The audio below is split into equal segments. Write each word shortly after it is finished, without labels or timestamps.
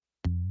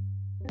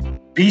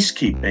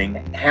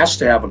Peacekeeping has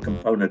to have a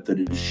component that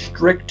is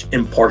strict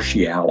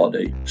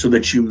impartiality so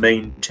that you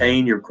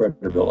maintain your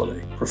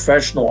credibility.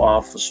 Professional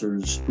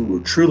officers who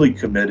are truly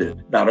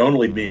committed, not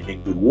only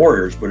being good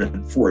warriors,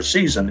 but for a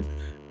season,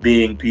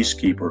 being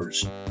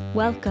peacekeepers.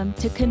 Welcome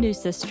to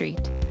Canusa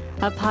Street,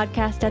 a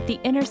podcast at the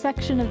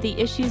intersection of the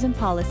issues and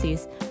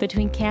policies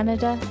between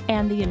Canada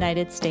and the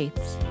United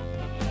States.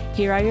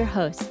 Here are your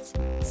hosts,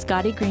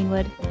 Scotty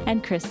Greenwood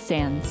and Chris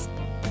Sands.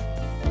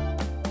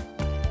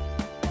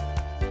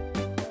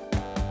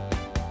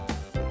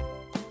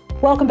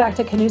 Welcome back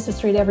to Canusa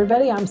Street,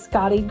 everybody. I'm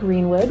Scotty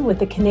Greenwood with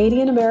the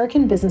Canadian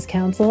American Business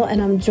Council, and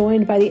I'm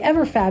joined by the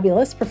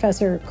ever-fabulous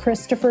Professor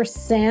Christopher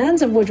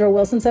Sands of Woodrow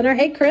Wilson Center.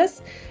 Hey,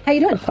 Chris. How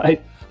you doing?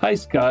 Hi,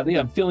 Scotty.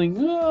 I'm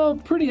feeling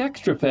pretty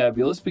extra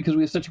fabulous because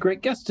we have such a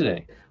great guest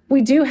today.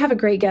 We do have a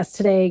great guest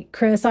today,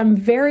 Chris. I'm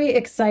very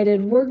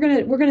excited. We're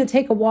gonna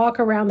take a walk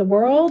around the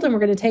world, and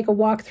we're gonna take a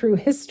walk through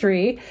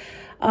history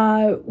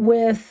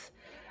with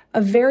a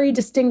very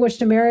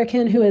distinguished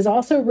American who has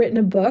also written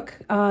a book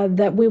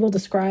that we will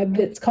describe.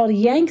 It's called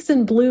Yanks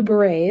and Blue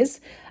Berets,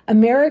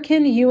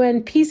 American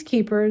UN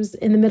Peacekeepers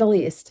in the Middle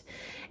East.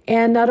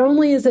 And not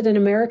only is it an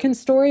American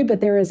story,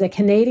 but there is a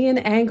Canadian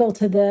angle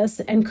to this.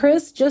 And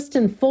Chris, just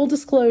in full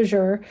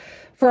disclosure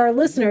for our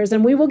listeners,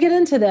 and we will get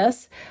into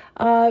this,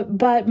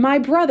 but my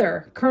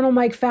brother, Colonel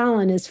Mike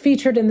Fallon, is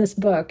featured in this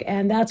book,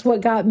 and that's what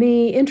got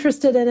me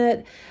interested in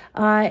it.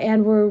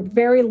 And we're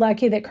very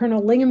lucky that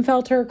Colonel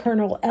Lingamfelter,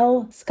 Colonel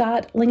L.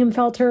 Scott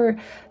Lingamfelter,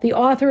 the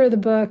author of the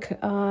book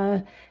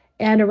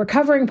and a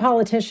recovering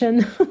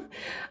politician,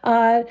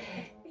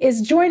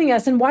 is joining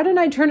us. And why don't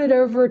I turn it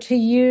over to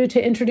you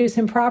to introduce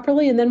him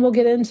properly, and then we'll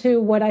get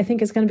into what I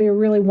think is going to be a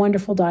really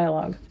wonderful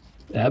dialogue.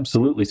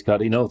 Absolutely,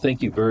 Scotty. No,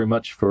 thank you very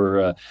much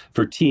for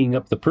teeing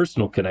up the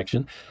personal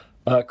connection.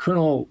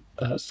 Colonel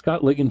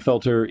Scott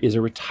Lingamfelter is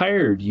a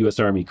retired U.S.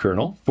 Army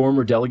colonel,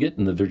 former delegate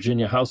in the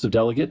Virginia House of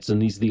Delegates,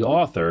 and he's the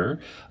author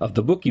of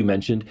the book you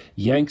mentioned,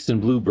 Yanks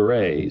and Blue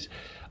Berets.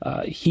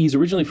 He's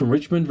originally from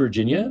Richmond,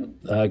 Virginia,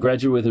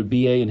 graduated with a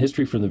BA in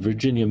history from the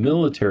Virginia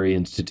Military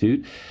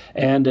Institute,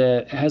 and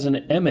has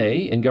an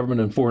MA in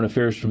Government and Foreign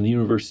Affairs from the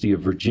University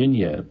of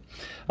Virginia.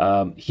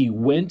 He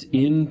went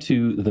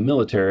into the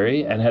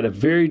military and had a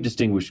very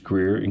distinguished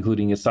career,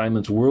 including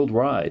assignments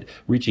worldwide,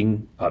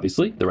 reaching,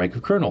 obviously, the rank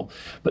of colonel.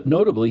 But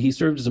notably, he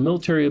served as a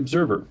military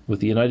observer with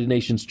the United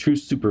Nations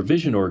Truce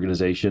Supervision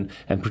Organization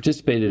and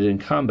participated in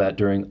combat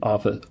during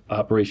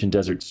Operation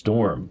Desert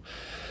Storm.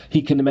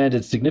 He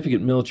commanded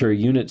significant military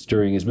units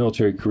during his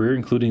military career,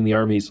 including the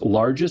Army's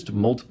largest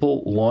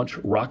multiple launch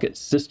rocket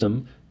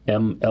system,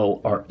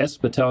 MLRS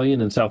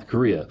battalion in South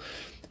Korea.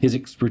 His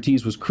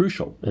expertise was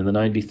crucial in the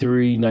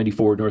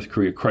 93-94 North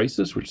Korea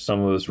crisis, which some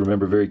of us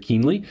remember very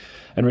keenly,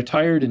 and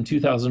retired in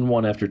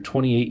 2001 after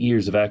 28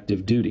 years of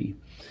active duty.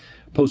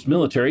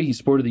 Post-military, he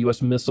supported the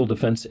U.S. Missile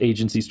Defense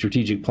Agency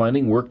strategic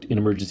planning, worked in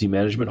emergency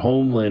management,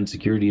 homeland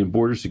security, and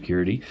border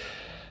security.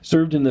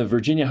 Served in the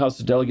Virginia House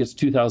of Delegates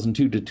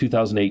 2002 to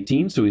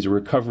 2018, so he's a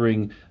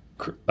recovering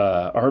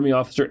Army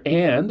officer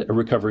and a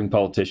recovering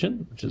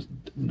politician, which is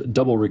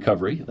double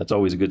recovery. That's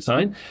always a good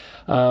sign,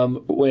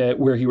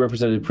 where he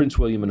represented Prince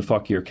William and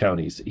Fauquier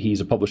counties.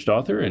 He's a published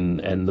author,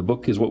 and the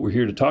book is what we're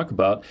here to talk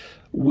about,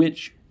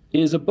 which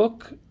is a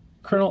book,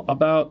 Colonel,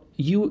 about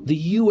the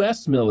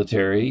U.S.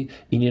 military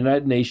in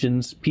United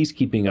Nations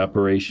peacekeeping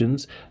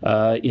operations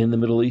in the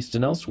Middle East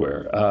and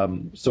elsewhere.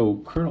 So,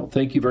 Colonel,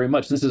 thank you very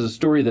much. This is a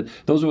story that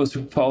those of us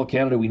who follow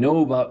Canada, we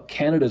know about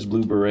Canada's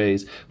Blue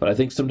Berets, but I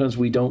think sometimes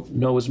we don't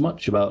know as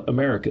much about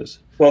America's.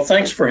 Well,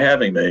 thanks for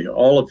having me,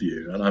 all of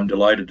you, and I'm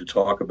delighted to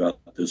talk about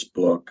this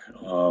book.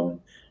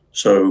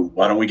 So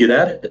why don't we get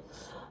at it?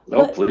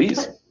 No,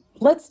 please.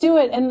 Let's do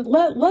it. And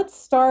let's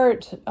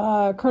start,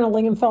 Colonel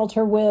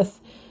Lingamfelter, with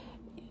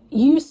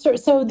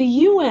so the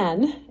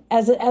UN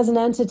as an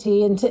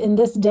entity in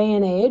this day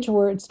and age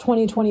where it's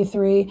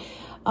 2023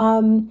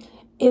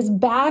 is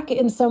back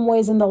in some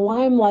ways in the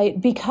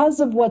limelight because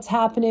of what's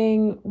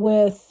happening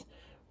with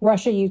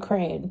Russia,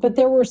 Ukraine. But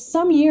there were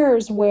some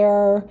years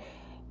where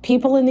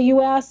people in the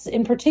US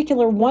in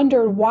particular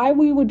wondered why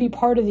we would be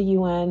part of the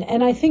UN.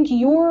 And I think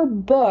your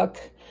book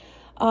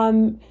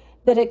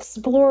that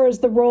explores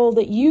the role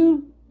that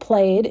you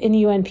played in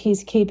UN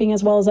peacekeeping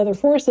as well as other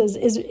forces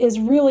is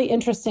really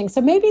interesting. So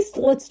maybe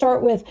let's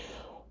start with,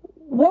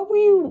 what were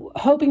you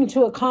hoping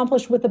to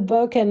accomplish with the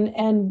book, and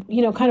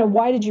kind of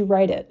why did you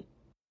write it?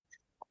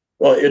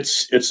 Well,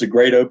 it's a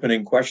great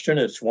opening question.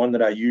 It's one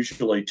that I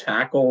usually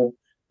tackle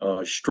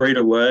straight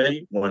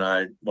away when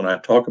I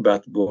talk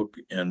about the book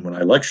and when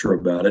I lecture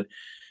about it.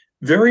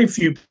 Very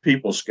few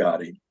people,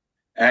 Scotty,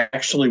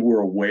 actually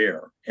were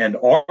aware and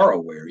are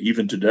aware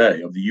even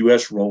today of the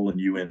U.S. role in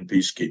UN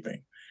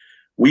peacekeeping.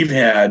 We've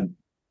had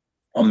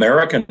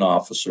American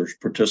officers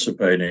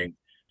participating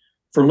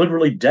for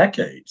literally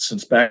decades,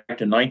 since back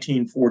to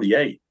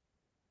 1948,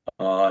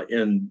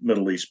 in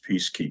Middle East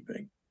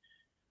peacekeeping.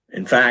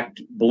 In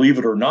fact, believe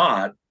it or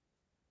not,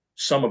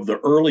 some of the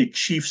early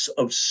chiefs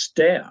of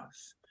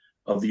staff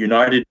of the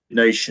United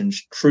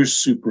Nations Truce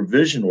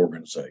Supervision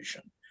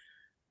Organization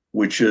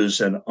which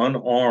is an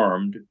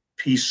unarmed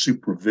peace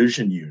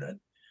supervision unit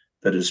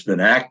that has been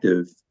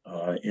active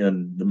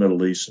in the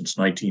Middle East since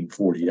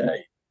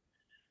 1948,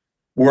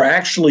 were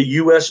actually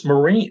U.S.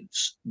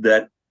 Marines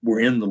that were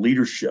in the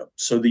leadership.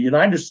 So the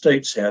United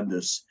States had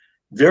this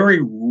very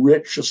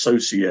rich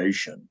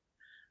association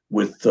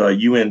with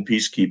UN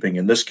peacekeeping,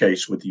 in this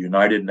case with the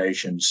United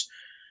Nations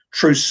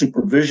Truce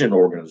Supervision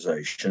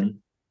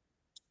Organization,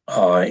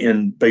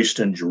 based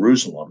in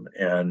Jerusalem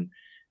and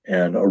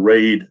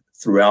arrayed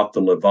throughout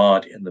the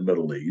Levant in the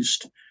Middle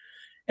East.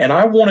 And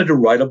I wanted to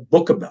write a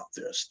book about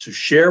this to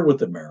share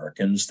with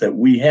Americans that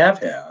we have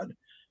had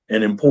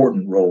an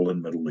important role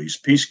in Middle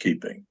East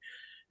peacekeeping.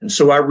 And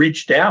so I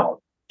reached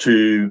out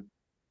to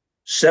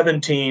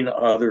 17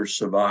 other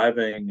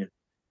surviving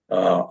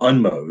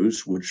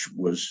UNMOs, which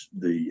was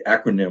the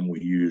acronym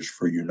we used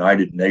for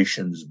United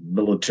Nations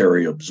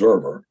Military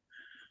Observer,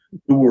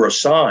 who were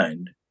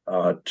assigned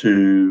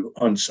to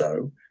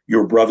UNSO,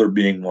 your brother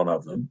being one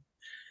of them.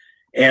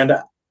 And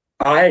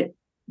I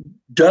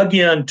dug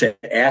in to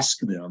ask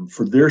them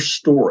for their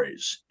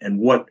stories and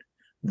what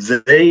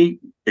they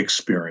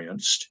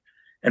experienced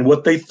and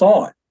what they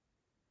thought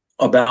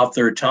about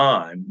their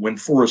time when,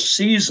 for a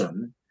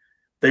season,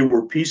 they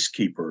were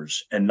peacekeepers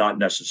and not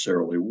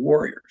necessarily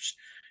warriors.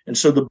 And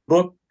so the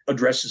book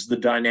addresses the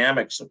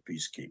dynamics of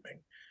peacekeeping,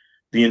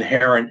 the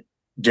inherent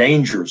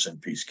dangers in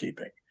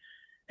peacekeeping,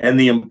 and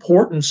the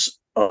importance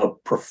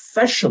of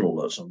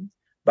professionalism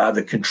by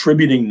the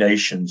contributing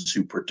nations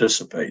who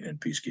participate in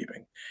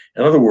peacekeeping.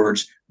 In other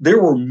words,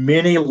 there were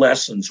many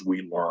lessons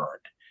we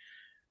learned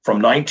from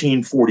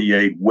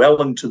 1948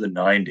 well into the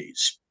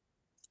 90s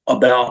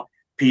about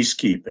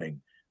peacekeeping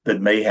that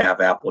may have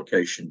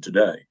application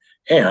today.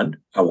 And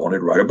I wanted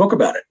to write a book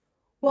about it.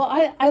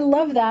 Well, I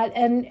love that.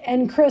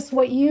 And Chris,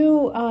 what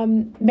you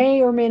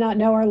may or may not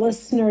know, our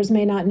listeners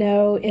may not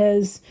know,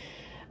 is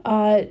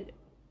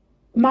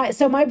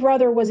my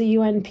brother was a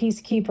UN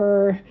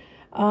peacekeeper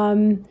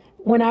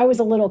when I was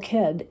a little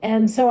kid.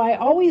 And so I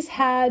always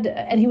had,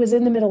 and he was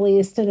in the Middle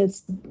East, and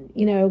it's,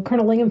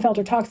 Colonel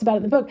Lingamfelter talks about it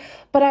in the book,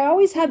 but I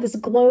always had this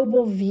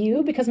global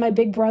view because my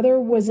big brother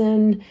was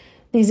in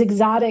these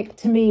exotic,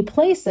 to me,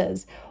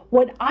 places.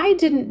 What I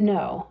didn't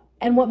know,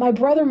 and what my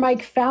brother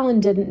Mike Fallon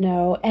didn't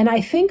know, and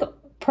I think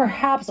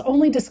perhaps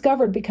only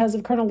discovered because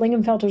of Colonel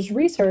Lingamfelter's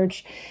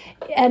research,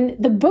 and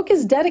the book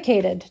is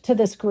dedicated to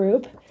this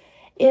group,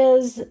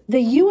 is the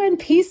UN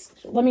Peace.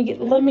 Let me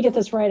get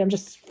this right. I'm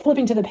just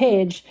flipping to the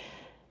page.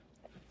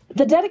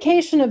 The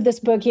dedication of this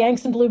book,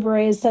 Yanks and Blue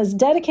Berets, says,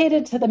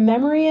 dedicated to the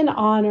memory and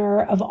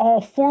honor of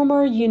all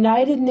former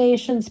United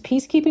Nations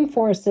peacekeeping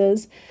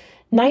forces,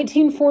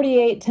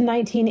 1948 to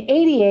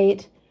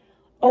 1988,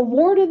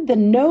 awarded the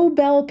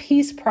Nobel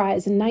Peace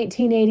Prize in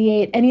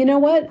 1988. And you know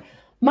what?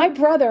 My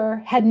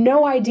brother had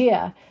no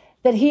idea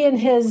that he and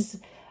his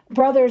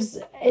brothers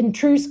in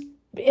truce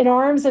in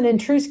arms and in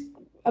truce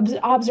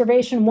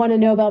observation won a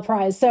Nobel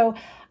Prize. So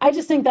I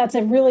just think that's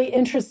a really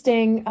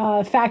interesting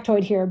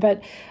factoid here.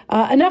 But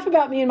enough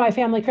about me and my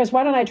family. Chris,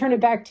 why don't I turn it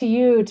back to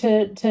you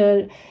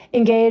to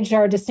engage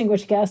our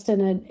distinguished guest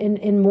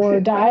in more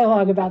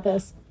dialogue about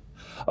this?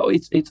 Oh,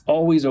 it's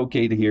always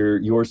okay to hear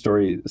your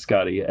story,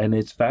 Scotty, and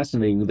it's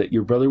fascinating that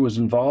your brother was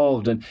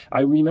involved. And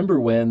I remember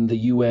when the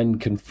UN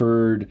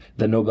conferred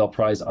the Nobel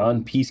Prize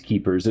on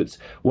peacekeepers. It's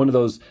one of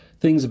those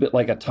things a bit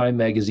like a Time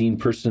magazine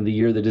Person of the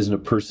Year that isn't a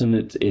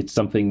person. It's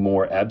something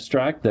more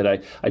abstract that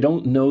I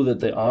don't know that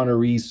the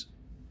honorees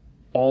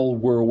all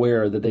were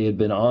aware that they had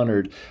been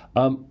honored.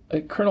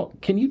 Colonel,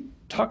 can you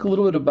talk a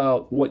little bit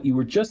about what you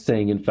were just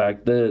saying, in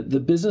fact, the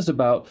business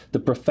about the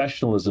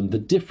professionalism, the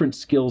different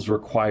skills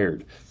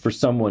required for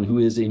someone who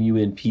is in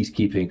UN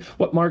peacekeeping?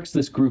 What marks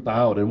this group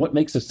out, and what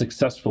makes a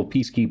successful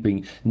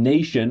peacekeeping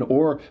nation,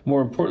 or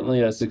more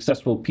importantly, a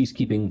successful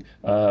peacekeeping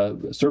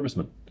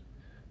serviceman?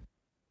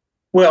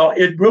 Well,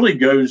 it really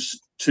goes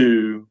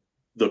to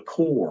the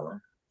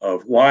core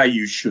of why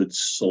you should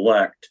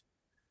select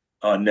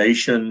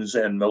nations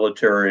and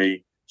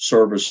military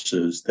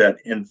services that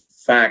in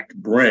fact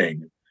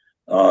bring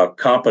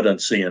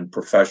competency and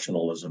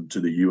professionalism to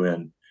the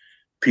UN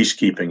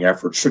peacekeeping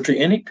efforts, or to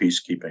any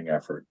peacekeeping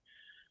effort.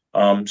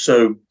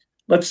 So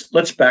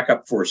let's back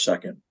up for a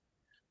second.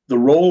 The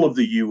role of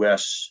the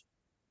U.S.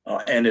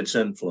 And its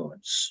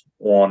influence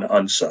on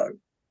UNSO,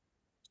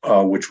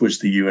 which was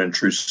the UN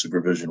Truce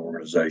Supervision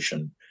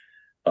Organization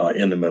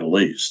in the Middle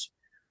East.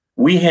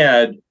 We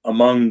had,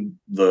 among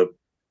the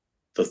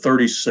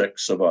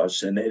 36 of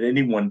us, and at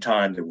any one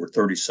time there were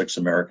 36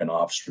 American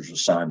officers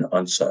assigned to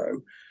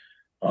UNSO,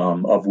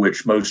 of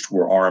which most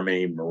were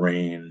Army,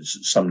 Marines,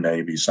 some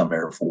Navy, some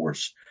Air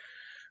Force.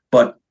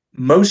 But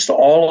most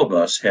all of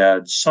us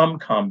had some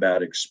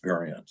combat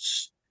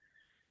experience.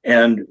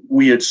 And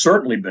we had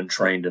certainly been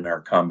trained in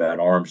our combat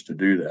arms to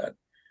do that.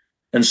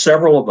 And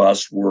several of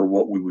us were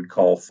what we would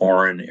call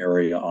foreign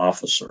area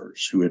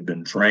officers who had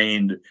been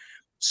trained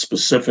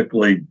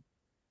specifically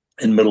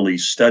in Middle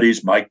East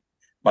studies. Mike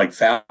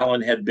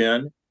Fallon had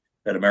been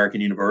at American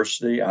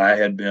University. I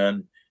had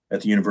been at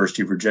the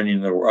University of Virginia,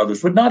 and there were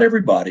others, but not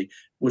everybody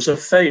was a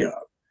FAO.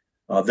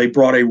 They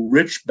brought a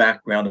rich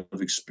background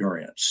of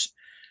experience.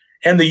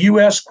 And the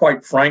U.S.,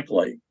 quite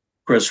frankly,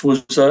 Chris,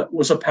 was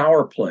a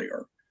power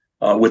player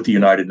with the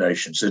United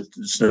Nations.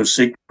 It's no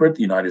secret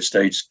the United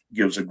States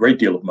gives a great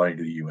deal of money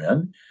to the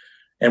UN.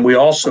 And we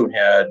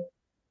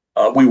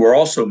were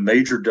also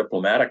major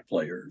diplomatic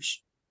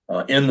players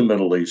in the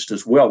Middle East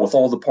as well, with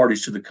all the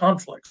parties to the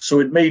conflict. So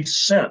it made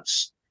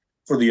sense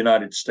for the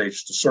United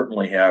States to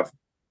certainly have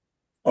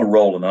a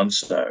role in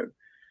UNSO.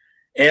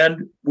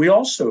 And we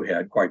also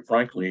had, quite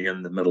frankly,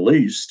 in the Middle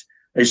East,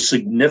 a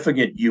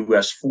significant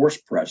U.S. force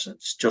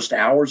presence just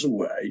hours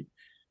away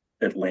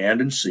at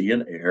land and sea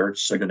and air at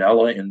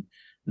Sigonella and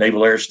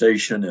Naval Air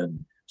Station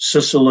in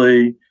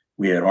Sicily.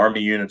 We had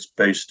Army units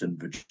based in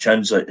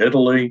Vicenza,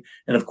 Italy,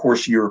 and of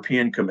course,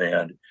 European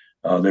Command.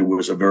 There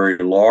was a very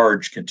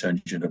large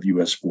contingent of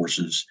U.S.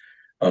 forces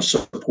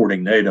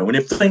supporting NATO. And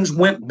if things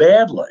went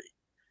badly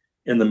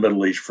in the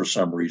Middle East for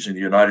some reason, the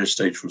United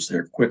States was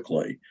there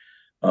quickly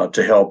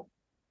to help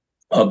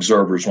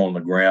observers on the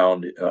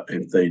ground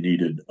if they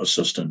needed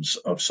assistance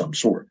of some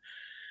sort.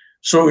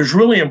 So it was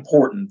really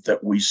important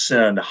that we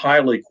send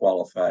highly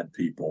qualified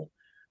people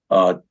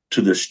to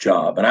this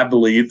job. And I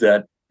believe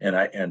that, and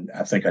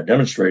I think I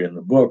demonstrate in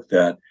the book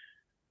that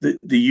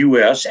the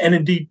U.S. and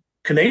indeed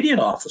Canadian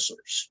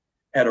officers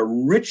had a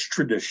rich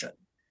tradition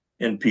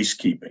in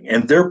peacekeeping,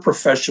 and their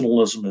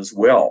professionalism as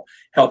well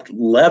helped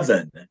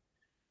leaven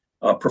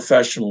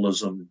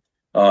professionalism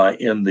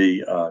in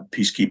the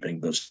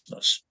peacekeeping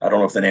business. I don't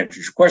know if that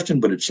answers your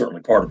question, but it's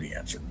certainly part of the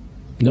answer.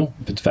 No,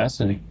 it's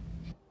fascinating.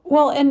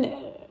 Well, and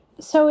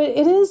so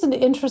it is an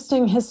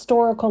interesting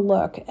historical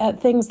look at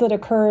things that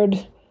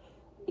occurred,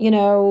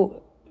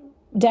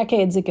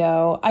 decades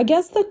ago. I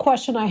guess the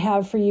question I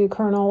have for you,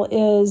 Colonel,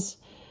 is,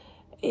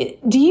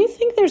 do you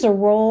think there's a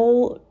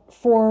role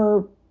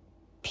for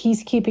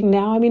peacekeeping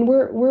now? I mean,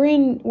 we're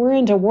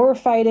into war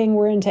fighting,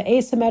 we're into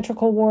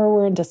asymmetrical war,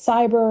 we're into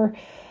cyber,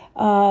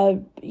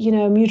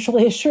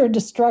 mutually assured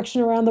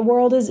destruction around the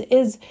world.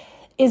 Is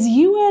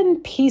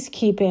UN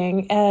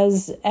peacekeeping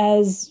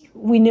as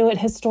we knew it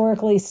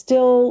historically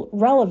still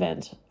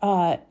relevant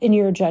in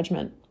your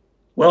judgment?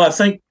 Well, I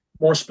think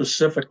more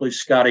specifically,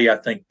 Scotty, I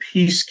think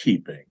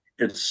peacekeeping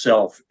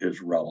itself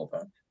is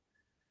relevant.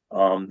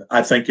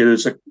 I think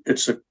it's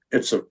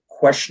a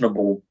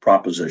questionable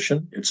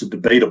proposition. It's a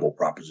debatable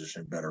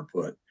proposition, better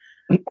put,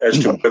 as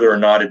to whether or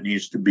not it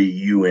needs to be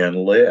UN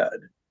led.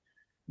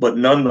 But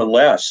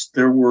nonetheless,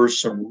 there were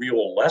some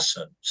real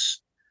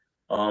lessons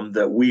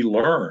that we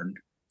learned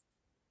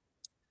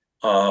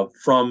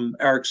from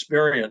our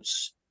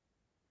experience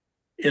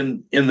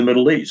in the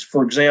Middle East.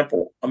 For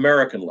example,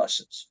 American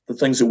lessons, the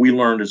things that we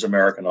learned as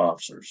American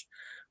officers.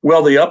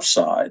 Well, the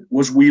upside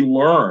was we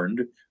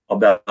learned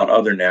about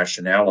other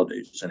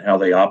nationalities and how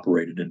they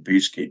operated in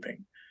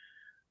peacekeeping.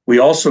 We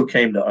also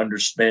came to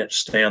understand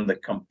the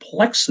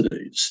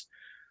complexities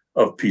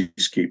of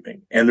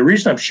peacekeeping. And the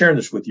reason I'm sharing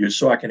this with you is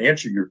so I can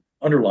answer your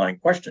underlying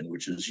question,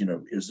 which is,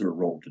 is there a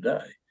role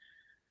today?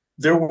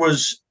 There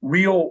was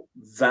real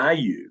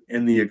value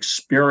in the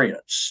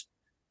experience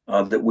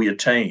that we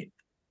attained.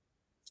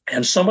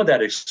 And some of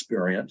that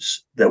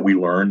experience that we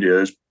learned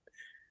is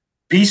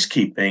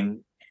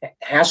peacekeeping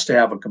has to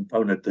have a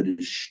component that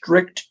is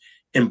strict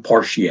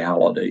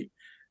impartiality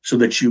so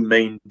that you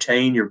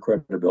maintain your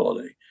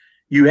credibility.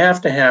 You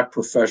have to have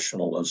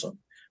professionalism,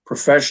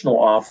 professional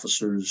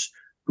officers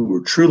who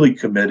are truly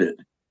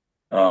committed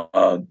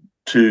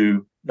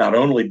to not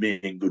only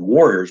being good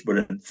warriors,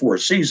 but for a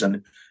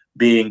season,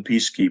 being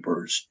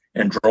peacekeepers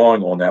and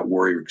drawing on that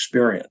warrior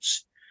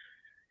experience.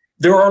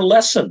 There are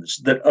lessons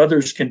that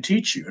others can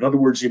teach you. In other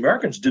words, the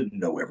Americans didn't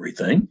know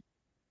everything.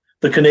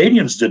 The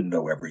Canadians didn't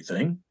know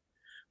everything.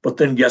 But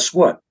then guess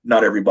what?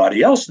 Not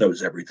everybody else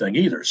knows everything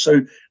either.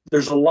 So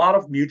there's a lot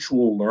of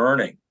mutual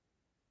learning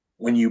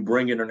when you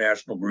bring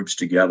international groups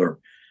together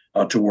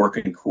to work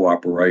in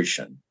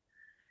cooperation.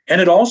 And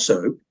it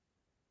also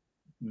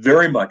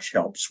very much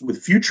helps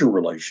with future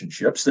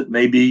relationships that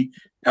may be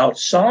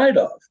outside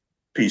of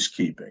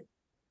peacekeeping,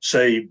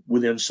 say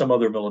within some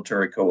other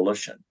military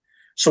coalition.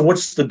 So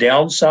what's the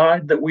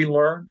downside that we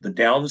learned? The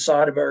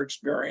downside of our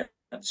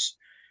experience?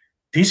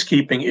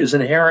 Peacekeeping is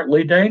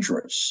inherently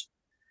dangerous.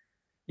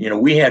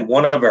 We had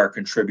one of our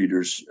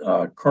contributors,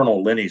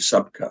 Colonel Lenny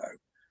Subko,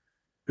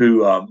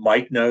 who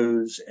Mike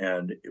knows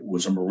and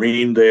was a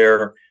Marine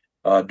there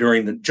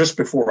just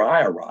before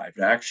I arrived,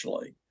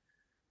 actually,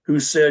 who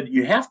said,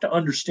 you have to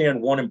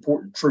understand one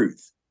important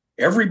truth.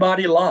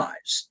 Everybody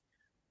lies.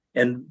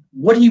 And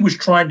what he was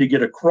trying to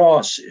get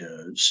across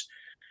is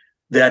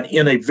that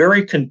in a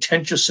very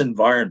contentious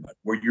environment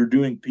where you're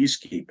doing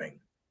peacekeeping,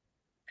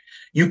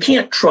 you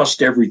can't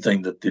trust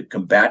everything that the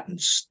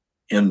combatants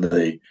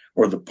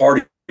or the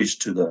parties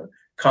to the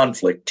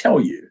conflict tell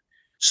you.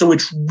 So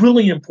it's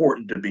really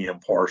important to be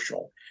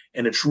impartial,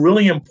 and it's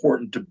really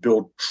important to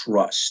build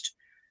trust,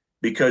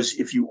 because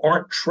if you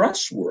aren't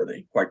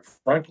trustworthy, quite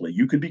frankly,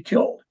 you could be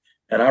killed.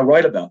 And I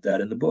write about that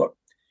in the book.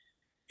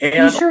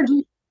 And you sure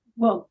do.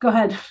 Well, go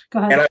ahead.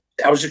 And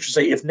I was just going to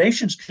say, if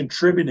nations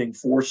contributing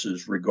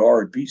forces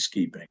regard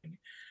peacekeeping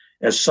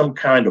as some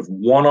kind of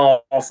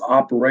one-off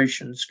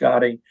operation,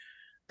 Scotty,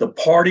 the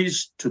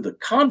parties to the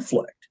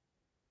conflict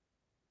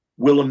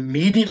will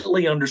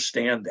immediately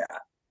understand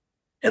that,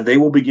 and they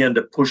will begin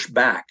to push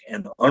back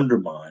and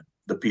undermine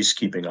the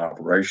peacekeeping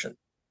operation.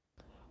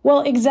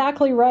 Well,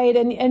 exactly right.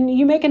 And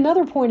you make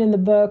another point in the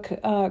book,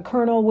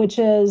 Colonel, which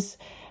is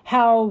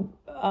how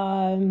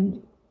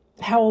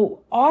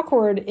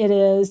awkward it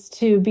is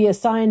to be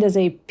assigned as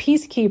a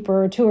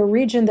peacekeeper to a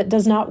region that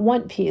does not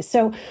want peace.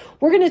 So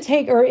we're going to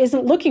take, or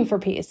isn't looking for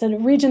peace, and a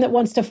region that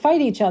wants to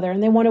fight each other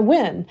and they want to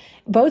win.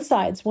 Both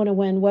sides want to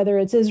win, whether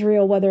it's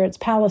Israel, whether it's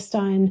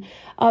Palestine.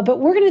 But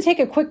we're going to take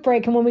a quick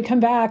break. And when we come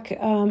back,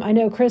 I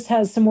know Chris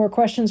has some more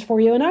questions for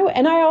you.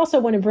 And I also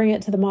want to bring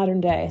it to the modern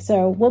day.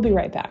 So we'll be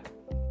right back.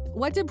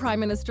 What did Prime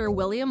Minister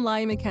William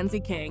Lyon Mackenzie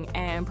King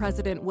and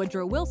President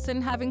Woodrow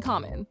Wilson have in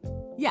common?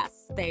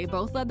 Yes, they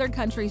both led their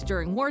countries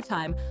during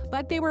wartime,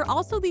 but they were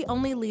also the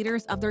only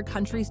leaders of their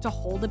countries to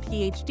hold a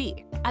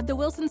PhD. At the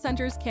Wilson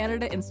Center's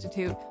Canada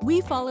Institute,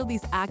 we follow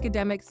these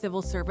academic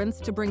civil servants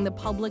to bring the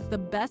public the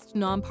best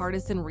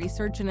nonpartisan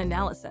research and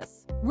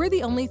analysis. We're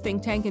the only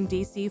think tank in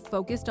DC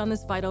focused on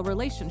this vital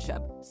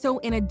relationship. So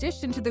in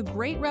addition to the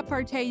great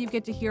repartee you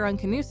get to hear on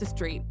Canusa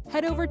Street,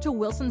 head over to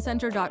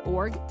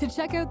wilsoncenter.org to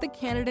check out the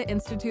Canada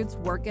Institute's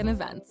work and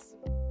events.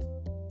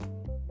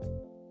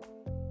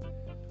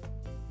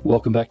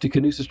 Welcome back to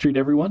Canusa Street,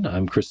 everyone.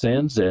 I'm Chris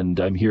Sands, and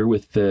I'm here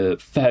with the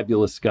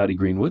fabulous Scotty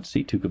Greenwood.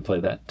 See, two could play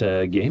that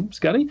game,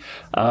 Scotty.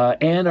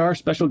 And our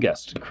special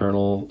guest,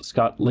 Colonel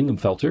Scott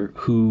Lingamfelter,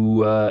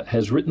 who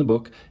has written the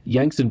book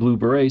Yanks and Blue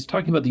Berets,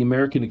 talking about the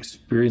American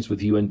experience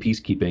with UN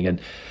peacekeeping.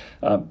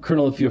 And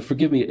Colonel, if you'll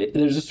forgive me,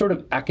 there's a sort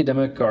of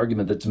academic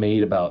argument that's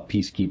made about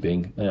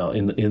peacekeeping,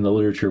 in the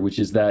literature, which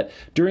is that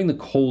during the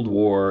Cold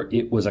War,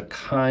 it was a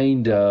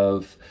kind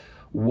of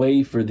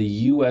way for the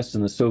U.S.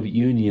 and the Soviet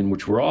Union,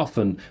 which were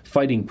often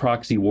fighting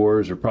proxy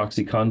wars or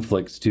proxy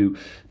conflicts, to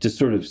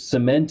sort of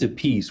cement a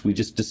peace.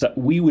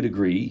 We would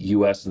agree,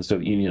 U.S. and the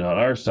Soviet Union on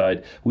our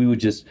side, we would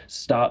just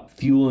stop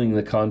fueling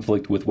the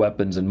conflict with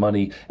weapons and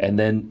money, and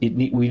then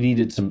we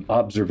needed some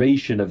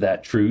observation of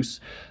that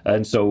truce.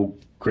 And so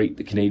great,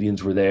 the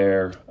Canadians were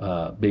there,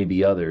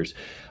 maybe others.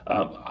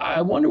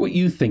 I wonder what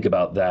you think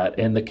about that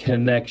and the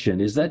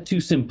connection. Is that too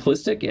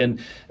simplistic? And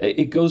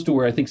it goes to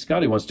where I think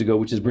Scotty wants to go,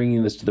 which is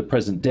bringing this to the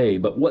present day.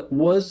 But what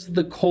was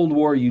the Cold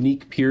War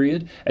unique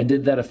period, and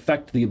did that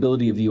affect the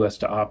ability of the U.S.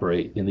 to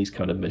operate in these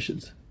kind of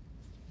missions?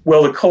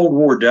 Well, the Cold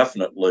War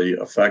definitely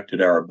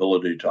affected our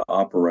ability to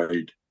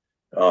operate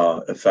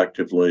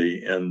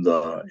effectively in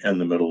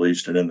the Middle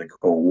East and in the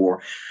Cold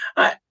War.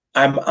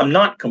 I'm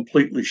not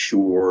completely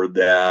sure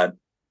that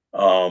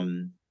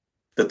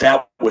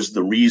that was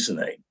the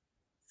reasoning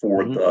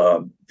for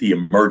the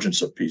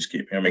emergence of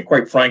peacekeeping. I mean,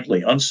 quite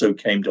frankly, UNSO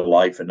came to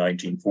life in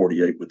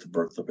 1948 with the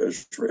birth of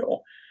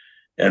Israel,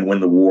 and when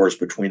the wars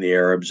between the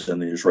Arabs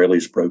and the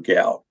Israelis broke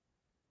out,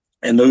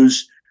 and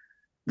those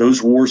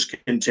wars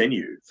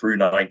continued through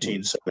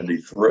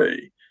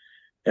 1973.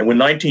 And when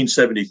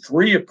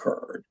 1973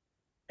 occurred,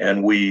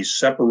 and we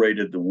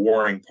separated the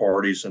warring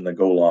parties in the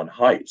Golan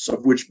Heights,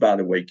 of which, by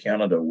the way,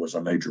 Canada was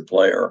a major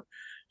player,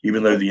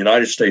 even though the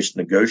United States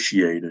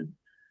negotiated,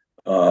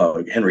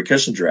 Henry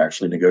Kissinger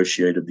actually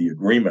negotiated the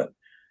agreement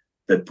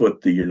that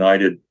put the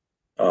United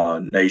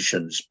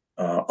Nations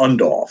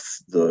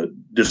UNDOF, the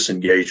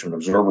Disengagement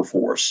Observer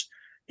Force,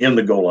 in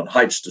the Golan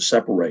Heights to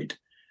separate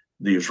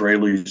the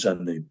Israelis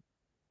and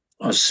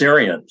the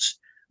Syrians,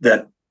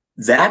 that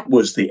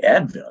was the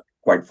advent,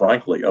 quite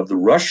frankly, of the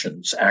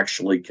Russians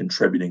actually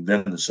contributing,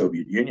 then the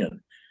Soviet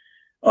Union,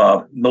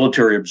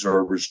 military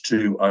observers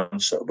to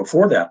UNSO.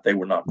 Before that, they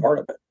were not part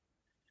of it.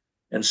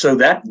 And so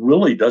that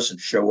really doesn't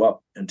show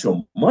up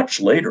until much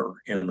later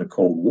in the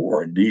Cold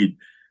War, indeed,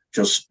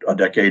 just a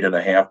decade and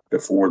a half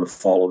before the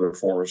fall of the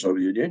former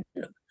Soviet Union.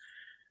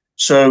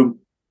 So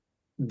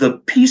the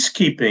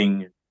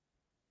peacekeeping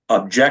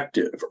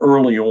objective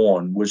early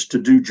on was to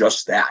do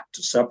just that,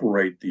 to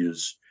separate the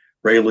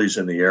Israelis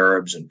and the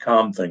Arabs and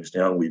calm things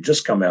down. We'd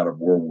just come out of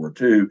World War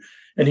II,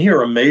 and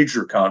here a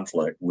major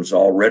conflict was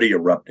already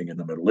erupting in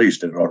the Middle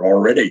East. It had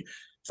already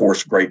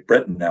forced Great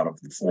Britain out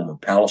of the former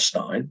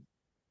Palestine.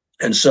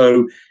 And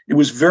so it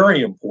was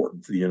very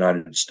important for the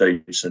United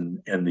States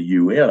and the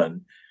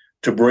UN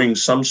to bring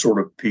some sort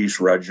of peace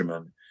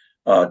regimen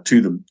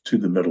to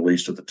the Middle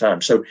East at the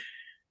time. So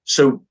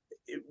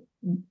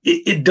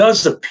it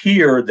does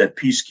appear that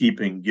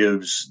peacekeeping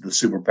gives the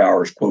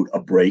superpowers, quote, a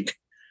break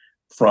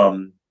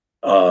from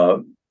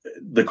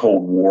the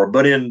Cold War.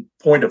 But in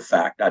point of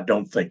fact, I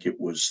don't think it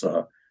was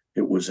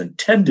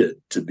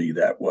intended to be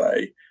that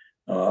way.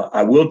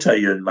 I will tell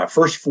you, in my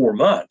first 4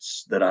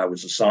 months that I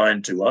was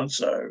assigned to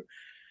UNSO,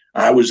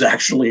 I was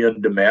actually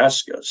in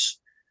Damascus.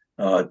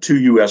 2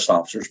 U.S.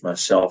 officers,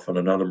 myself and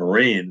another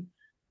Marine.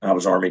 I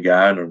was Army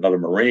guy and another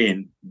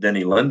Marine,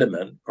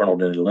 Colonel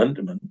Denny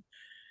Lindemann.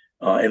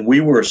 And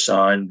we were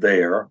assigned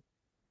there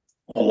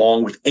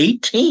along with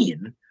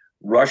 18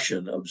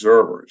 Russian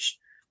observers.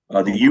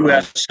 The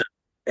U.S.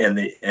 and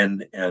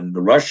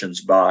the Russians,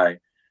 by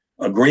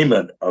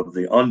agreement of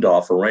the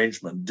UNDOF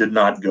arrangement did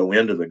not go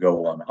into the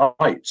Golan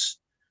Heights.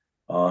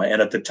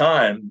 And at the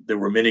time, there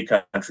were many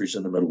countries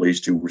in the Middle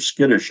East who were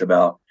skittish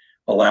about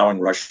allowing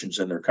Russians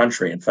in their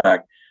country. In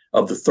fact,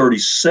 of the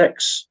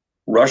 36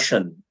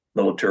 Russian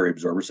military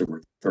observers, there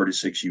were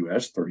 36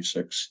 U.S.,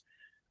 36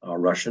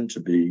 Russian to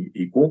be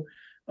equal.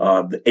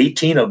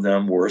 18 of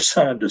them were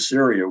assigned to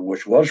Syria,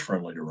 which was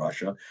friendly to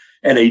Russia,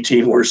 and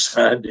 18 were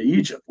assigned to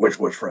Egypt, which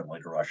was friendly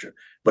to Russia.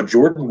 But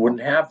Jordan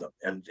wouldn't have them,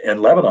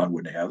 and Lebanon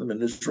wouldn't have them,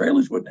 and the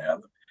Israelis wouldn't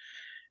have them.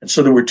 And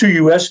so there were 2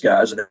 U.S.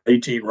 guys and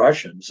 18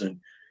 Russians, and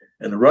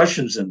the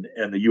Russians and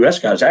the U.S.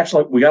 guys,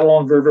 actually, we got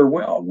along very, very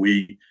well.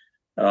 We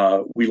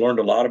learned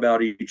a lot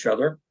about each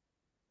other.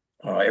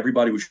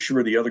 Everybody was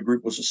sure the other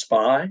group was a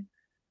spy,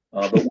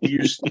 but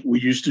we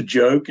used to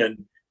joke,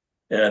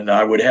 and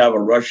I would have a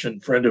Russian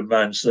friend of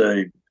mine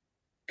say,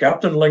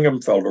 "Captain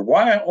Lingamfelter,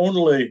 why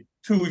only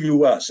 2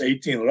 U.S.,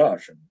 18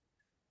 Russian?"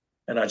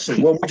 And I said,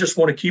 "Well, we just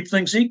want to keep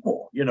things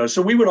equal, you know."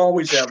 So we would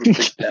always have a big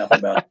laugh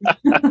about it.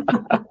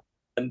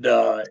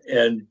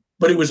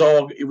 But it was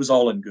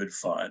all in good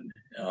fun,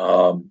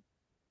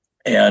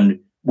 and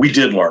we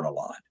did learn a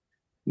lot.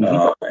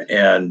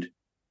 And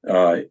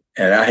I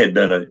had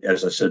been,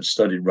 as I said,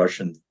 studied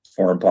Russian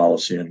foreign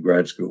policy in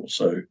grad school,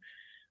 so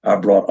I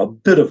brought a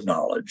bit of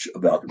knowledge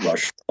about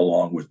Russia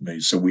along with me,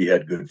 so we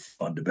had good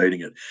fun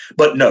debating it.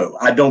 But no,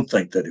 I don't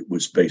think that it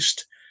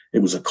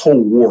was a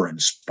Cold War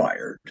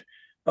inspired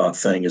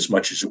thing as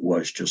much as it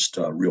was just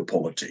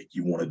realpolitik.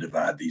 You want to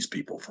divide these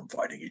people from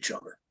fighting each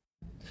other.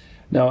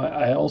 Now,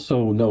 I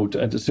also note,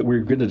 we're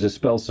going to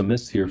dispel some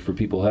myths here for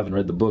people who haven't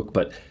read the book,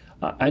 but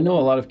I know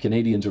a lot of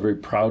Canadians are very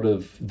proud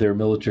of their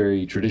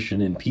military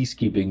tradition in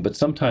peacekeeping, but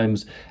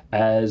sometimes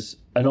as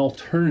an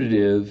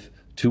alternative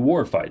to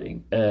war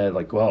fighting.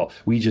 Like, well,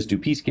 we just do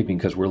peacekeeping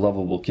because we're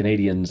lovable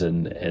Canadians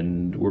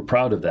and we're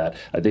proud of that.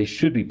 They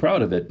should be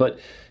proud of it. But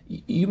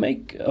you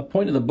make a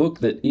point in the book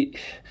that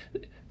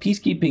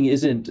peacekeeping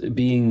isn't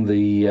being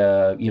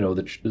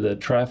the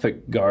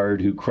traffic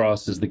guard who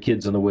crosses the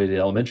kids on the way to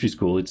elementary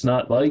school. It's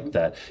not like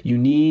that. You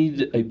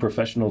need a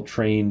professional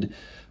trained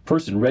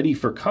person ready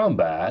for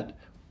combat,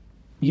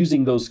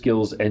 using those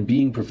skills and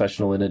being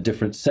professional in a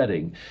different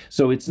setting.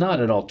 So it's not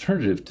an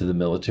alternative to the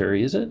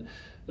military, is it?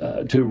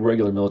 To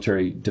regular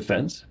military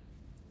defense?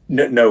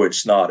 No,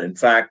 it's not. In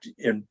fact,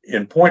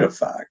 in point of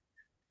fact,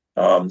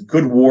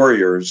 good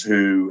warriors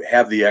who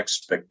have the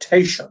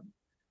expectation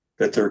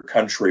that their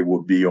country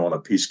will be on a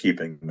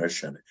peacekeeping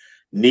mission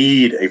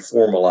need a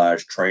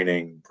formalized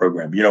training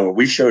program. You know, when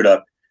we showed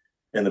up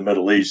in the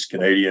Middle East,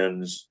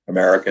 Canadians,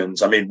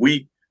 Americans, I mean,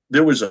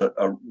 there was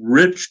a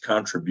rich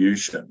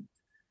contribution.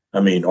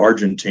 I mean,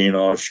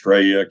 Argentina,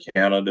 Australia,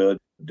 Canada,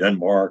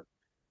 Denmark,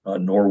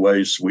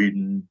 Norway,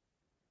 Sweden,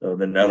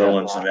 the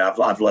Netherlands. I mean,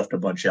 I've left a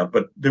bunch out,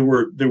 but there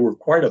were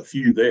quite a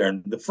few there.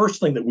 And the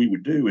first thing that we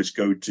would do is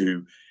go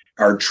to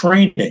our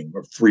training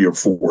of 3 or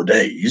 4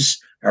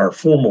 days, our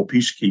formal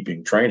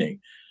peacekeeping training,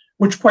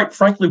 which quite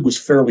frankly was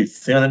fairly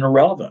thin and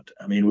irrelevant.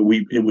 I mean,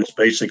 it was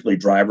basically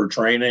driver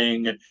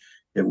training.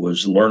 It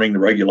was learning the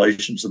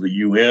regulations of the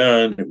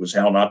UN. It was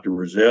how not to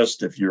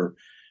resist if you're,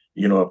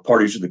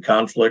 parties to the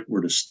conflict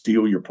were to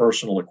steal your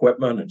personal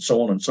equipment and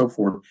so on and so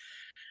forth.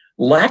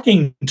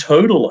 Lacking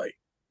totally,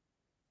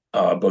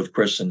 both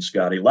Chris and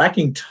Scotty,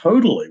 lacking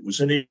totally was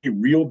any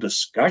real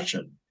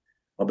discussion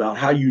about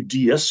how you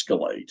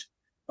de-escalate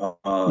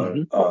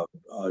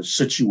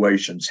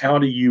situations. How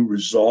do you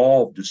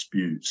resolve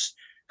disputes?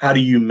 How do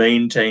you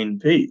maintain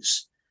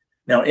peace?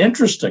 Now,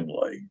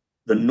 interestingly,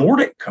 the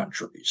Nordic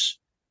countries,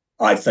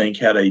 I think,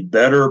 had a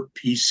better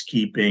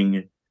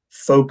peacekeeping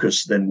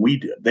focus than we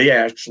did. They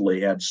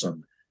actually had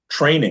some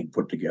training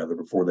put together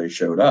before they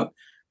showed up.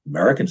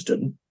 Americans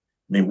didn't.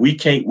 I mean,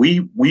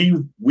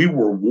 we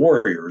were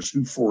warriors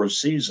who, for a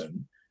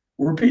season,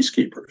 were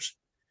peacekeepers.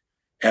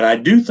 And I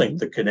do think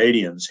the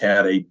Canadians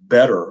had a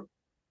better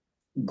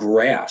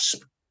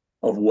grasp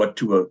of what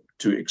to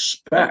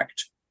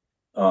expect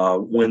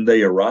when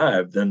they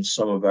arrived than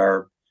some of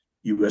our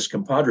U.S.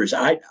 compadres.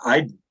 I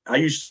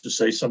used to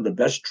say some of the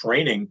best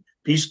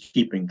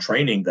peacekeeping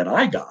training that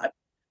I got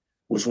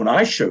was when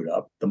I showed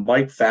up. The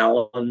Mike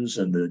Fallons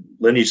and the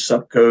Lenny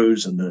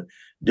Supkos and the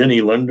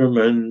Denny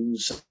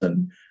Lindermans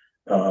and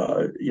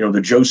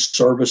the Joe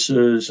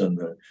Services and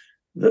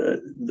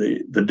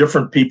the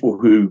different people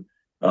who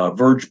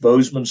Verge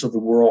Bozeman's of the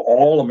world,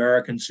 all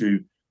Americans who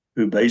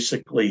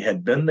basically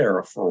had been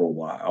there for a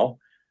while,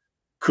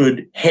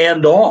 could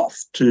hand off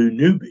to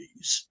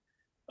newbies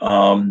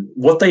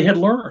what they had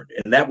learned.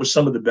 And that was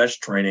some of the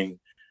best training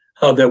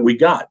that we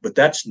got. But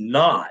that's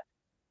not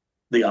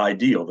the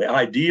ideal. The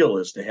ideal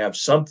is to have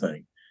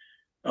something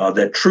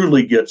that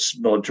truly gets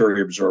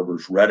military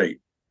observers ready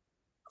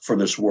for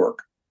this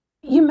work.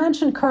 You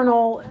mentioned,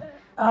 Colonel,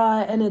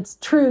 and it's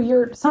true,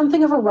 you're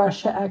something of a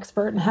Russia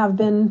expert and have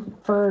been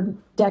for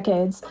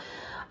decades.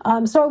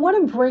 So I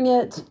want to bring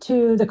it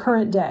to the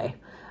current day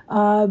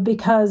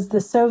because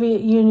the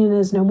Soviet Union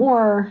is no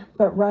more,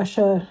 but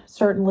Russia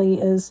certainly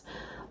is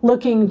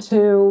looking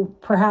to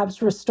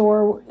perhaps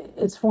restore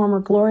its former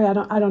glory. I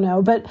don't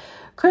know. But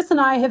Chris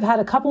and I have had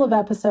a couple of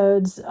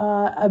episodes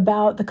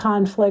about the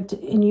conflict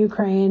in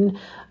Ukraine.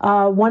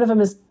 One of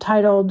them is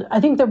titled, I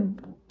think,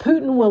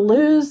 Putin Will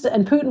Lose,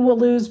 and Putin Will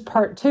Lose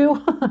Part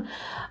 2.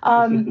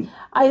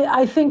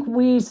 I think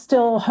we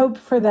still hope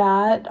for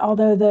that,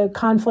 although the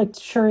conflict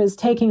sure is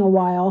taking a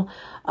while.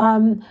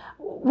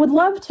 Would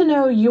love to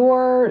know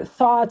your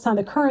thoughts on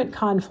the current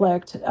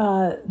conflict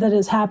that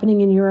is happening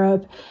in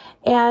Europe,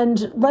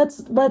 and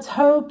let's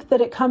hope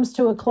that it comes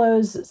to a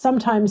close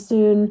sometime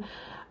soon.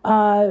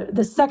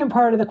 The second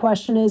part of the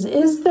question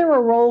is there a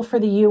role for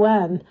the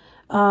UN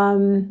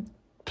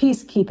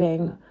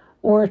peacekeeping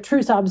or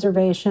truce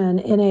observation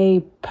in a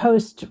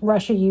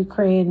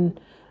post-Russia-Ukraine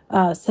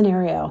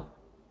scenario?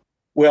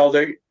 Well,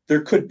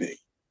 there could be,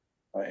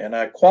 and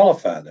I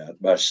qualify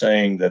that by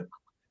saying that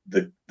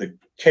the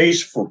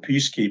case for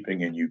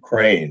peacekeeping in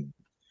Ukraine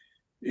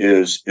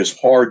is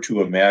hard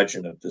to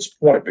imagine at this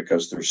point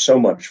because there's so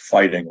much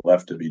fighting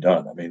left to be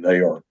done. I mean, they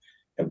are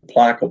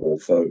implacable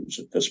foes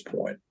at this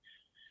point.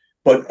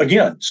 But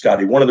again,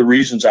 Scotty, one of the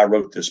reasons I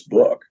wrote this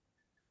book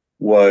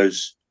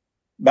was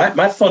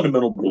my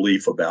fundamental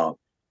belief about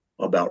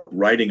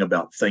writing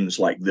about things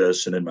like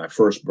this, and in my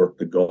first book,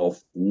 The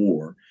Gulf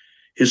War,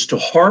 is to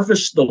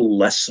harvest the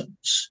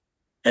lessons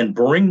and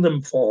bring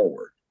them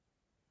forward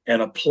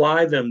and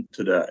apply them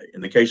today. In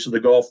the case of the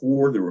Gulf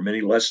War, there were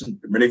many lessons,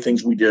 many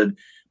things we did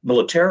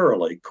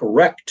militarily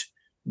correct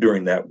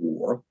during that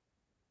war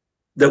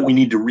that we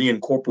need to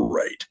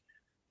reincorporate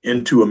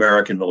into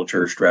American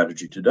military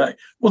strategy today.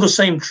 Well, the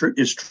same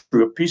is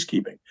true of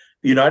peacekeeping.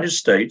 The United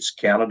States,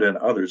 Canada, and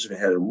others have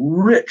had a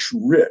rich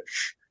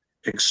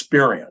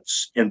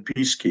experience in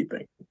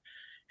peacekeeping.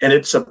 And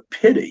it's a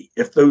pity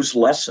if those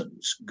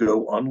lessons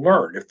go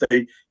unlearned,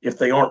 if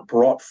they aren't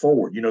brought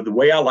forward. You know, the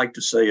way I like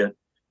to say it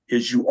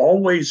is you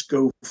always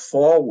go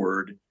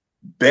forward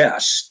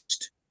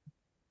best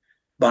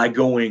by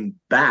going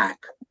back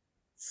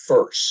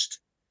first.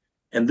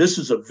 And this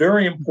is a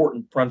very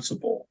important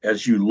principle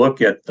as you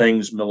look at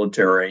things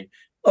military,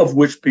 of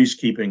which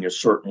peacekeeping is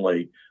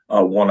certainly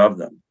one of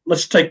them.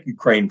 Let's take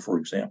Ukraine, for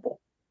example.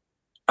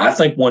 I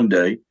think one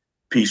day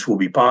peace will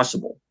be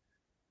possible,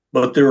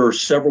 but there are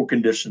several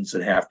conditions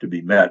that have to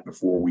be met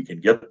before we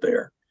can get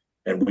there.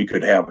 And we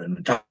could have an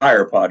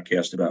entire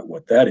podcast about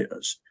what that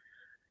is.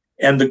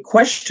 And the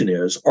question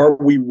is, are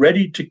we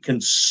ready to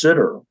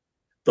consider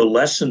the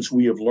lessons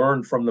we have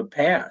learned from the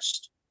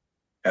past?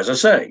 As I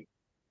say,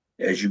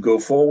 as you go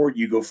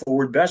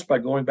forward best by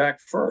going back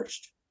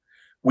first.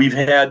 We've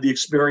had the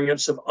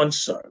experience of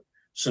UNSO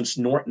since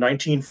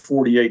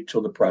 1948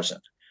 till the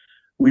present.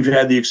 We've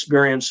had the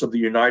experience of the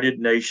United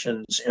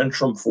Nations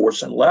interim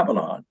force in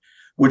Lebanon,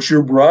 which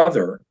your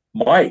brother,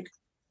 Mike,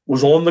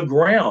 was on the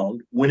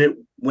ground when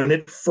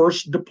it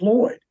first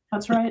deployed.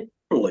 That's right. He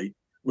literally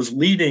was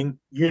leading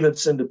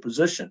units into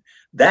position.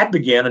 That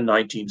began in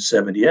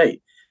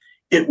 1978.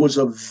 It was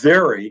a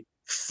very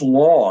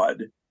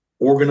flawed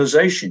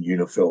organization,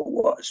 UNIFIL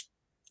was.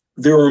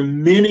 There are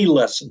many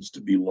lessons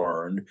to be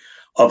learned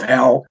of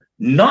how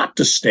not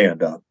to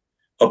stand up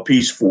a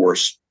peace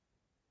force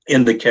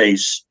in the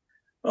case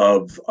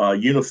of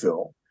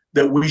UNIFIL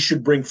that we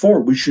should bring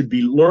forward. We should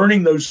be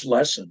learning those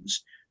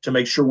lessons to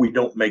make sure we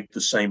don't make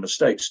the same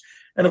mistakes.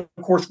 And of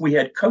course, we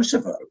had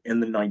Kosovo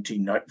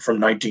from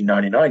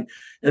 1999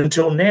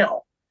 until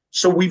now.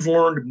 So we've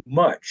learned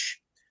much.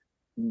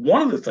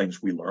 One of the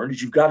things we learned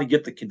is you've got to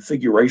get the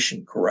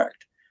configuration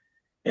correct.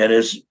 And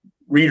as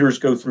readers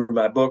go through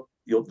my book,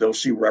 they'll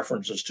see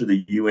references to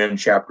the UN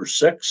Chapter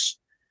 6,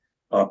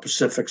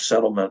 Pacific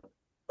Settlement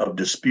of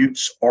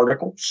Disputes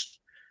articles,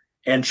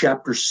 and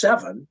Chapter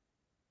 7,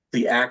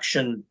 the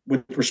action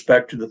with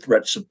respect to the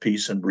threats of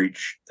peace and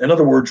breach. In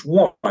other words,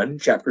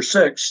 Chapter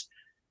 6,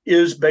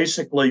 is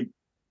basically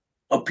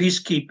a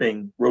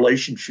peacekeeping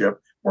relationship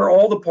where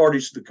all the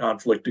parties to the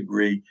conflict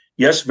agree,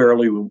 yes,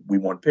 verily, we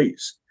want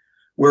peace.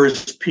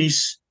 Whereas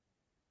peace,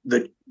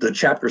 the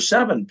Chapter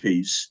 7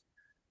 piece,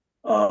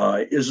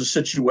 is a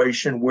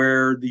situation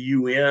where the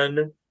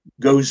UN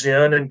goes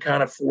in and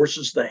kind of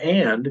forces the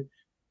hand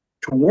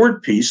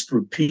toward peace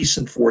through peace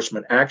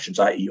enforcement actions,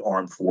 i.e.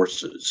 armed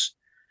forces.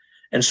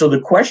 And so the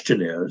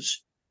question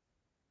is,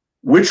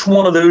 which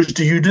one of those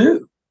do you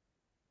do?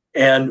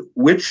 And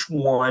which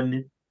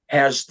one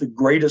has the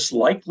greatest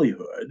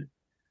likelihood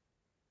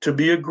to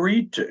be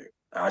agreed to?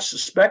 I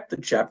suspect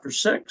that Chapter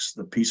 6,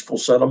 the peaceful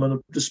settlement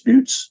of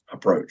disputes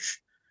approach,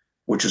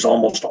 which is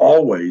almost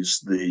always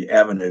the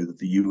avenue that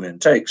the UN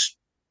takes,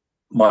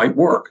 might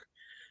work.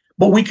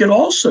 But we could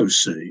also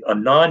see a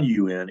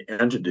non-UN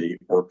entity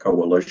or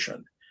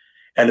coalition.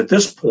 And at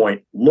this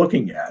point,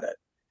 looking at it,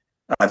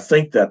 I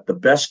think that the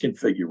best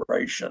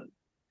configuration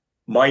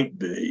might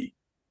be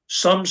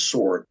some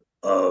sort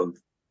of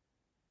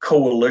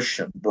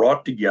coalition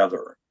brought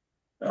together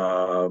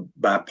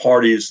by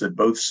parties that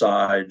both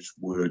sides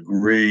would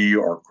agree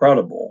are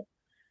credible,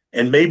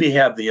 and maybe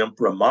have the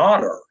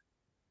imprimatur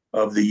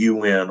of the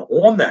UN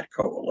on that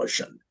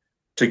coalition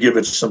to give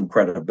it some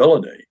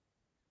credibility.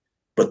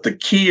 But the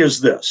key is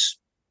this: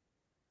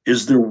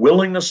 is their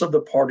willingness of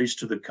the parties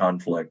to the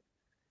conflict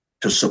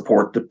to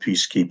support the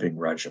peacekeeping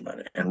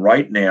regimen. And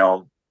right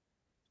now,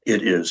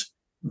 it is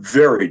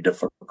very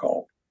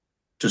difficult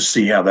to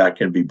see how that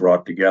can be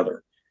brought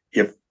together.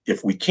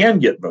 If we can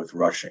get both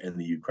Russia and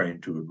the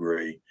Ukraine to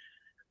agree,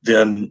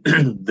 then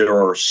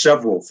there are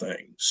several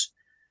things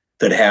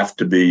that have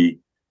to be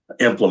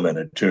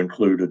implemented to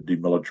include a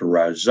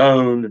demilitarized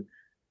zone,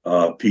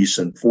 peace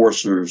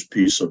enforcers,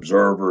 peace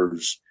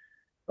observers,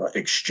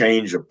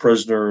 exchange of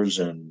prisoners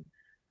and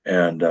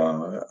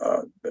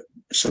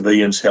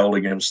civilians held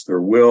against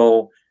their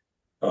will,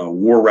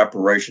 war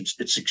reparations.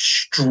 It's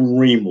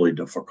extremely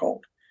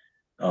difficult.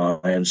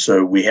 And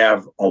so we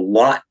have a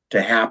lot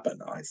to happen,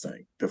 I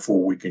think,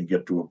 before we can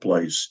get to a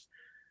place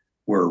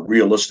where a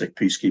realistic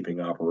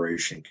peacekeeping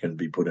operation can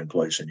be put in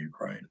place in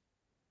Ukraine.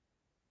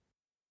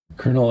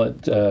 Colonel,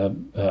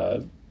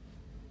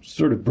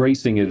 sort of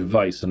bracing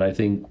advice, and I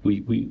think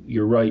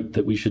you're right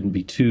that we shouldn't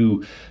be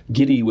too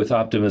giddy with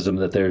optimism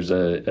that there's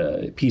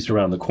a peace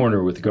around the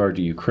corner with regard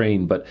to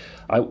Ukraine. But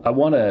I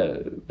want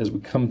to, as we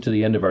come to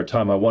the end of our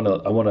time, I want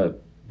to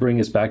bring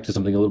us back to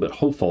something a little bit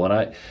hopeful. And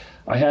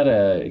I had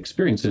an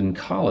experience in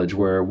college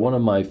where one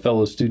of my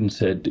fellow students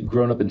had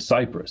grown up in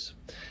Cyprus.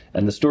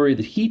 And the story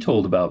that he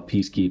told about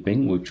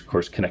peacekeeping, which of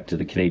course connected to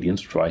the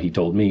Canadians, which is why he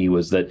told me,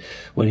 was that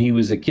when he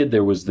was a kid,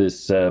 there was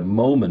this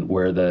moment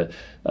where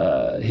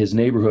his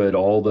neighborhood,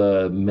 all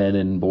the men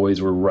and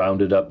boys were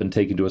rounded up and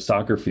taken to a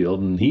soccer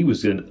field, and he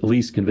was at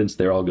least convinced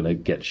they're all going to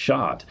get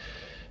shot.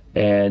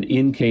 And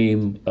in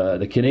came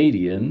the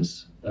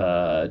Canadians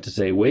to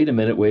say, wait a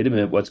minute,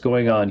 what's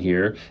going on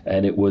here?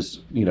 And it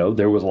was,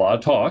 there was a lot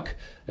of talk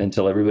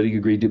until everybody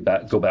agreed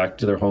to go back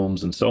to their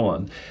homes and so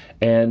on.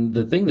 And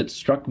the thing that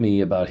struck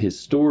me about his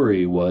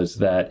story was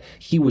that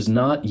he was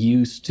not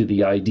used to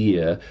the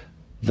idea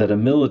that a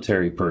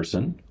military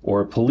person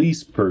or a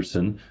police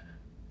person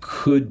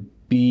could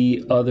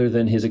be other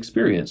than his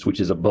experience, which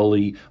is a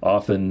bully,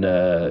 often,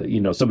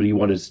 somebody you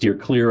wanted to steer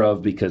clear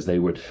of because they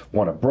would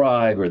want to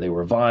bribe or they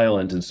were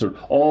violent and sort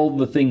of all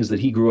the things that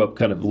he grew up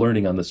kind of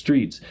learning on the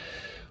streets.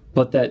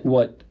 But that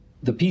what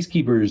the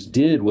peacekeepers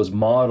did was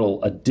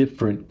model a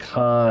different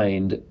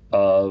kind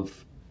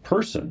of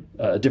person,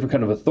 a different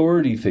kind of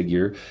authority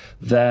figure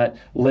that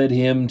led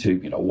him to,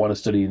 want to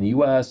study in the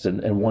U.S.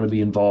 and want to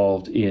be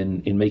involved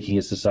in making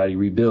his society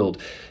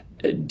rebuild.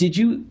 Did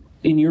you,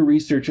 in your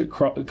research,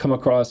 come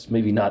across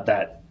maybe not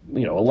that,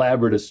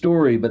 elaborate a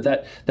story, but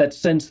that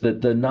sense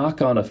that the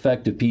knock-on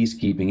effect of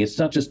peacekeeping, it's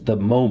not just the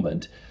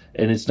moment,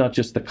 and it's not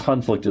just the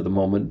conflict of the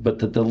moment, but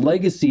that the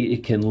legacy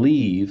it can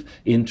leave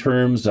in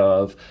terms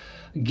of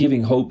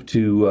giving hope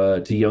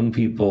to young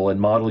people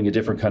and modeling a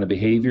different kind of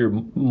behavior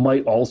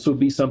might also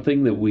be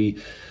something that we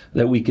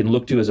can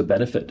look to as a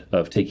benefit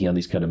of taking on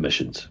these kind of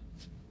missions.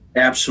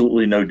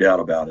 Absolutely, no doubt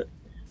about it.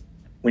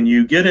 When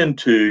you get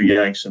into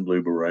Yanks and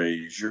Blue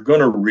Berets, you're going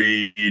to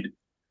read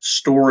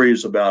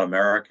stories about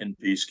American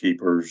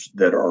peacekeepers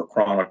that are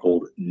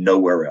chronicled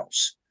nowhere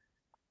else.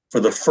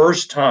 For the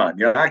first time,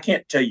 I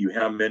can't tell you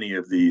how many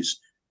of these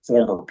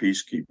former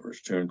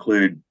peacekeepers, to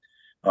include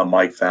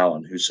Mike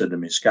Fallon, who said to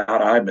me, Scott,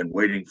 I've been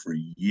waiting for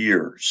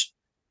years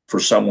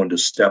for someone to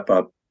step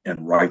up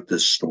and write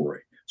this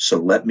story. So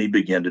let me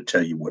begin to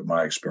tell you what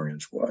my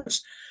experience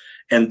was.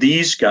 And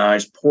these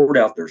guys poured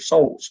out their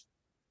souls.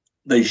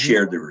 They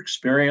shared their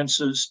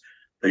experiences.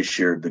 They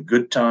shared the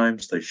good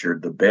times. They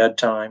shared the bad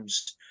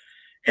times.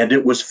 And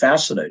it was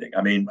fascinating.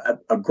 I mean,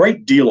 a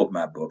great deal of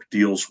my book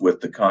deals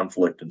with the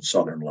conflict in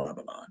southern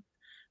Lebanon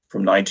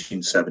from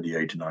 1978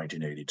 to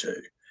 1982.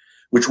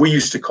 Which we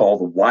used to call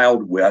the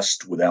Wild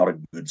West without a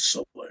good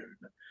saloon.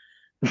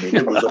 I mean,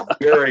 it was a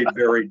very,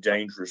 very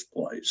dangerous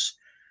place.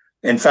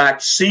 In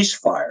fact,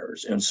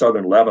 ceasefires in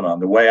southern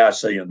Lebanon, the way I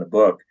say in the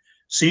book,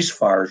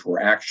 ceasefires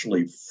were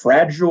actually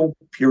fragile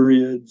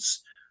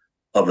periods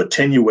of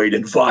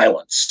attenuated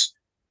violence.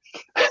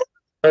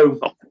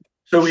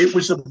 So it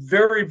was a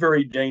very,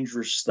 very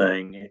dangerous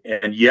thing.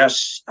 And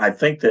yes, I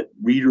think that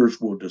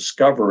readers will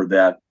discover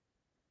that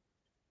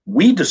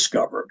we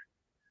discovered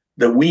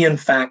that we, in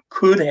fact,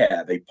 could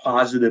have a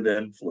positive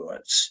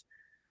influence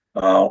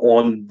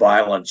on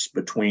violence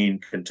between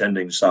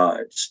contending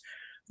sides.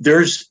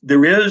 There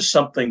is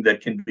something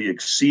that can be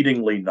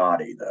exceedingly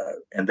naughty, though,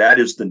 and that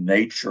is the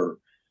nature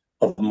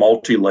of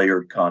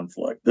multi-layered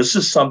conflict. This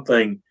is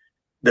something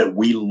that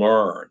we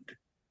learned,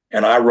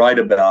 and I write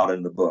about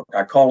in the book.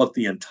 I call it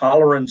the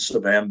intolerance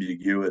of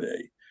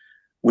ambiguity,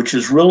 which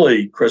is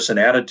really, Chris, an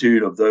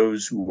attitude of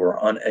those who are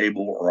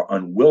unable or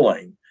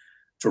unwilling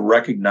to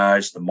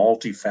recognize the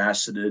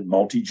multifaceted,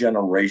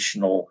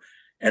 multi-generational,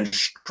 and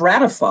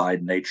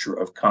stratified nature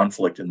of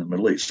conflict in the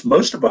Middle East.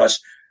 Most of us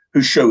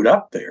who showed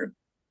up there,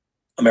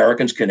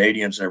 Americans,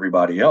 Canadians, and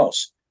everybody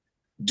else,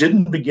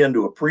 didn't begin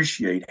to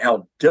appreciate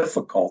how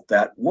difficult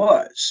that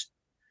was.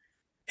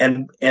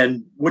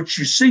 And what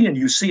you see, and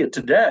you see it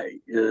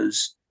today,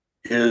 is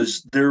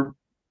there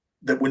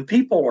that when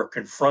people are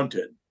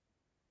confronted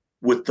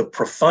with the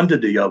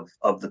profundity of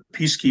the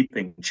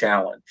peacekeeping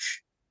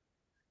challenge,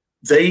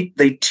 they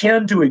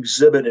tend to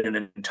exhibit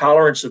an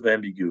intolerance of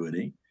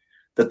ambiguity.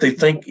 that they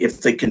think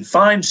if they can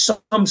find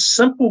some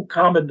simple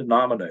common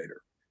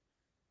denominator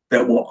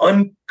that will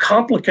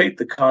uncomplicate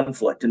the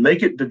conflict and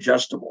make it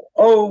digestible.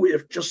 Oh,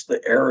 if just the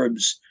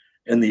Arabs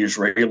and the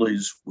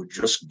Israelis would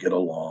just get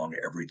along,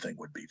 everything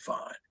would be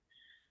fine.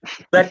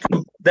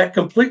 That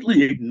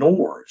completely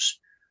ignores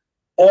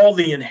all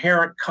the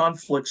inherent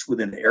conflicts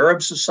within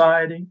Arab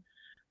society,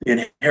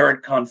 the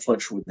inherent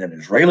conflicts within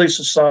Israeli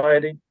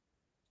society,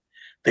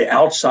 the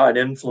outside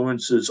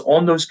influences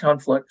on those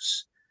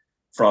conflicts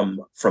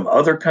from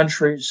other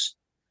countries.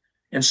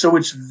 And so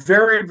it's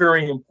very,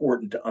 very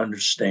important to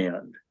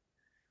understand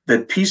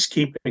that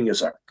peacekeeping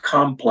is a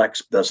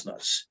complex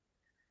business.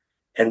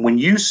 And when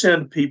you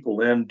send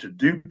people in to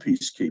do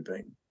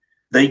peacekeeping,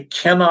 they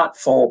cannot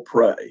fall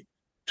prey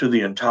to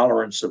the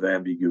intolerance of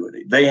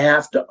ambiguity. They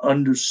have to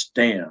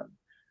understand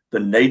the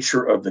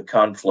nature of the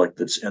conflict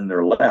that's in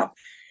their lap.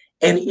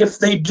 And if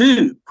they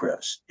do,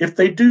 Chris, if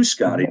they do,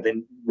 Scotty,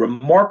 then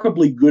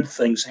remarkably good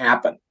things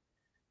happen.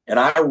 And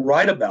I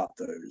write about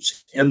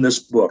those in this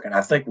book. And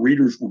I think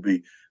readers will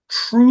be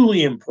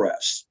truly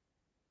impressed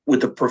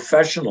with the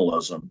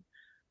professionalism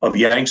of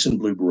Yanks and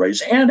Blue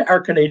Berets and our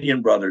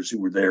Canadian brothers who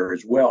were there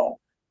as well,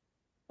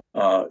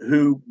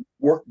 who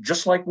worked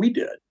just like we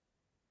did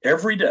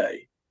every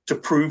day to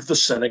prove the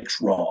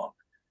cynics wrong,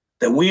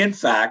 that we, in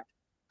fact,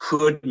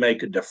 could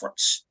make a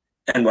difference.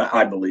 And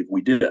I believe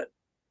we did.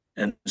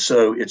 And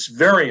so it's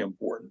very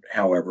important,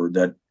 however,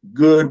 that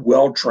good,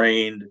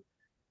 well-trained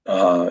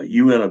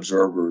UN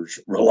observers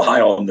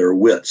rely on their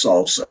wits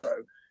also.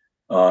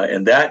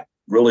 And that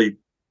really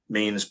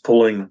means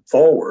pulling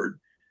forward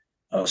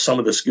some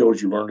of the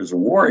skills you learned as a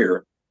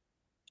warrior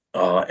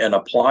and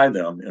apply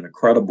them in a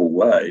credible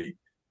way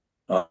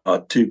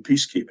to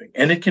peacekeeping.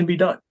 And it can be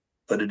done,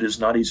 but it is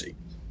not easy.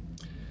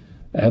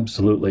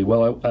 Absolutely.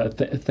 Well,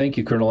 thank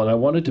you, Colonel. And I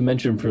wanted to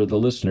mention for the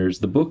listeners,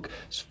 the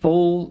book's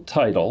full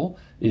title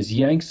is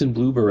Yanks and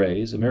Blue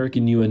Berets,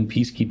 American UN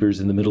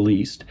Peacekeepers in the Middle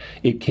East.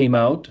 It came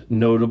out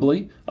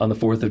notably on the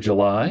 4th of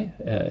July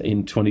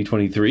in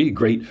 2023, a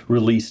great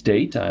release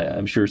date,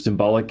 I'm sure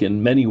symbolic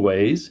in many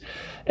ways.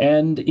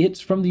 And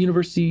it's from the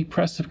University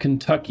Press of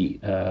Kentucky.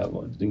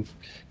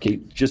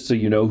 Just so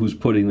you know who's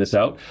putting this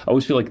out, I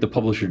always feel like the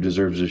publisher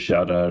deserves a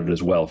shout out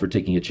as well for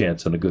taking a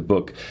chance on a good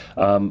book.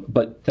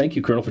 But thank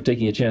you, Colonel, for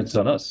taking a chance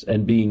on us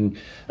and being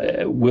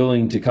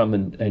willing to come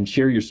and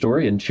share your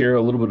story and share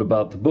a little bit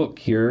about the book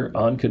here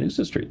on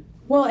Canusa Street.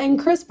 Well, and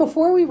Chris,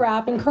 before we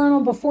wrap, and Colonel,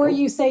 before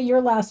you say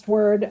your last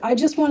word, I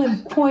just want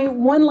to point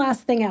one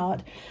last thing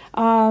out,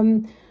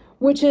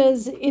 which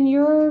is in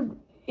your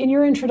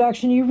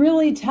introduction, you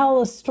really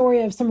tell a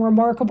story of some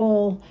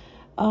remarkable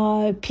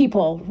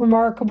people,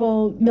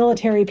 remarkable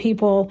military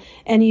people,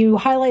 and you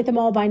highlight them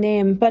all by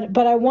name. But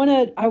I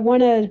want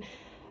to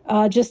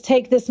just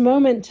take this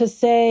moment to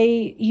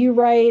say, you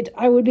write,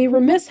 I would be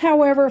remiss,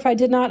 however, if I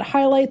did not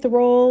highlight the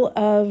role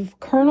of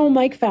Colonel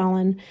Mike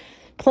Fallon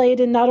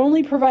played in not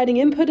only providing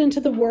input into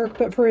the work,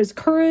 but for his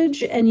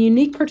courage and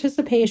unique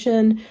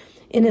participation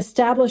in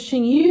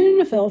establishing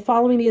UNIFIL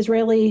following the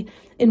Israeli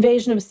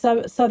invasion of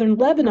southern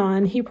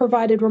Lebanon. He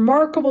provided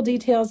remarkable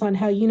details on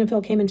how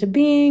UNIFIL came into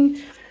being,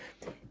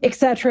 et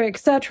cetera, et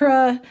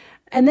cetera.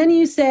 And then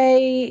you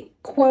say,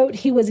 quote,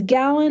 he was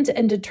gallant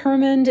and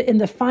determined in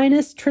the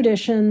finest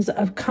traditions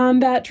of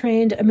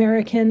combat-trained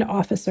American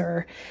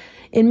officer.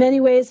 In many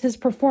ways, his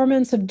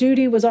performance of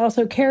duty was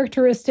also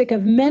characteristic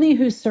of many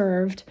who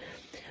served.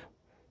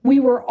 We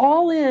were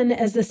all in,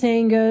 as the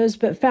saying goes,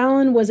 but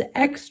Fallon was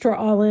extra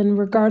all in,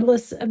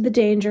 regardless of the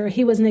danger.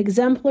 He was an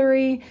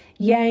exemplary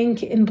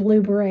Yank in Blue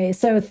Beret.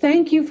 So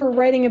thank you for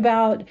writing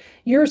about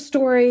your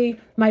story,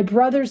 my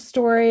brother's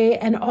story,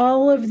 and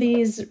all of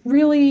these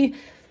really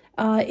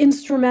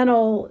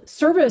instrumental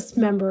service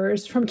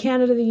members from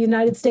Canada, the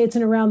United States,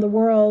 and around the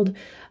world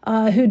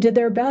who did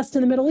their best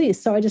in the Middle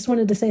East. So I just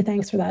wanted to say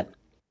thanks for that.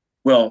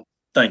 Well,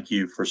 thank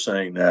you for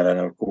saying that. And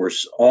of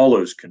course, all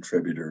those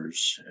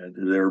contributors,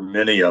 there are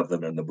many of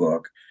them in the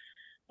book,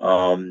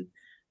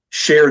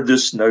 shared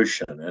this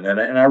notion.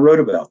 And I wrote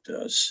about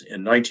this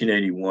in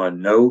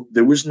 1981.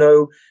 There was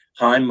no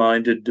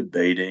high-minded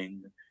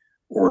debating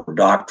or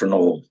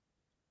doctrinal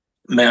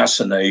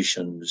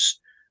machinations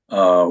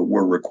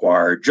were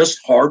required.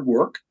 Just hard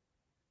work,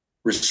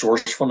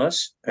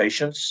 resourcefulness,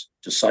 patience,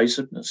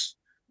 decisiveness,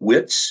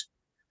 wits,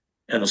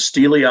 and a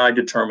steely-eyed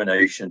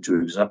determination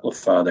to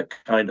exemplify the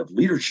kind of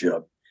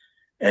leadership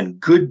and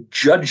good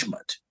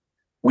judgment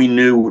we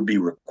knew would be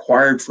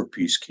required for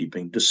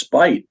peacekeeping,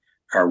 despite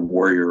our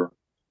warrior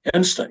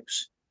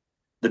instincts.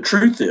 The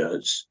truth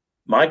is,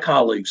 my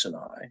colleagues and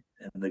I,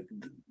 and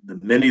the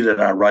many that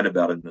I write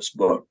about in this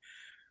book,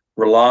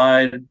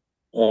 relied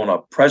on a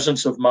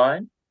presence of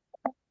mind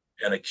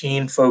and a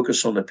keen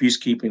focus on the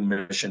peacekeeping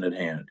mission at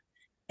hand,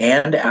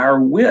 and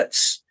our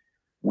wits.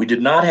 We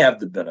did not have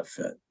the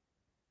benefit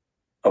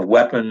of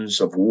weapons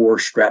of war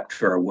strapped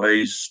to our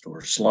waist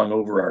or slung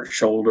over our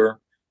shoulder.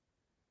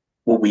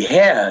 What we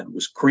had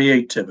was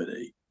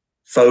creativity,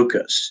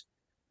 focus,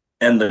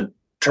 and the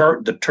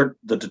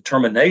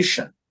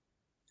determination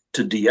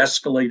to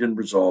de-escalate and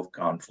resolve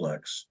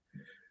conflicts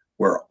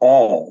where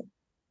all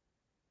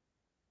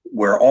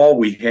where all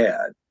we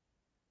had,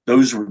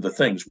 those were the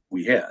things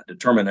we had: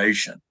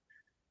 determination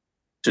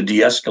to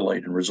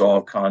de-escalate and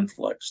resolve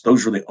conflicts.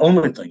 Those were the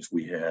only things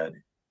we had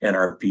in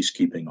our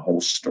peacekeeping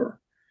holster.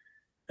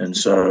 And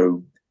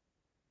so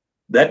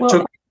that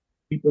took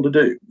people to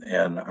do,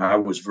 and I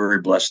was very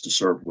blessed to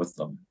serve with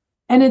them.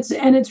 And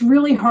it's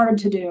really hard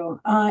to do.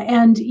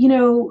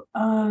 Colonel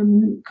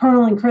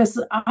and Chris,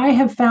 I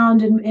have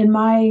found in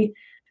my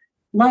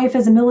life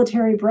as a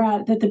military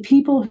brat that the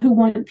people who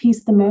want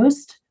peace the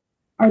most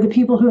are the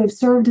people who have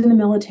served in the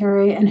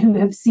military and who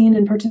have seen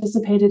and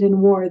participated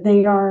in war.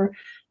 They are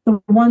the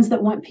ones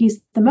that want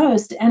peace the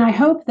most. And I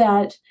hope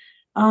that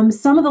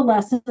some of the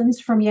lessons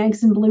from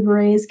Yanks and Blue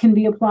Berets can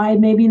be applied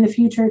maybe in the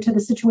future to the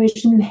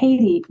situation in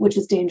Haiti, which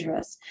is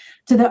dangerous,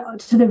 to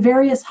the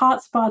various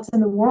hotspots in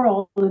the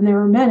world, and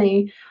there are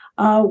many,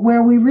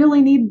 where we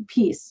really need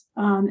peace.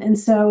 And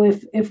so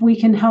if we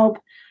can help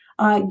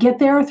get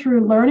there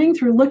through learning,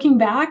 through looking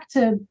back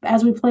to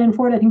as we plan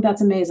forward, I think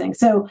that's amazing.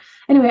 So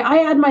anyway, I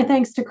add my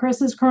thanks to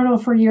Chris as Colonel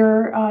for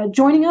your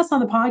joining us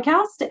on the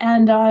podcast,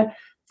 and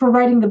for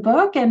writing the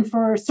book, and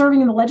for serving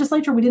in the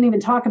legislature. We didn't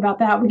even talk about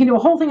that. We can do a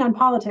whole thing on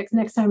politics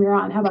next time you're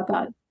on. How about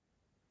that?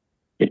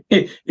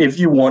 If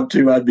you want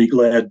to, I'd be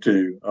glad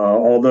to.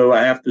 Although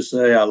I have to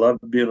say, I love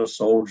being a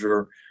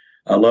soldier.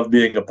 I love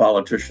being a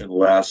politician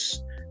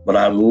less, but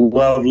I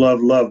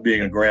love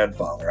being a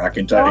grandfather. I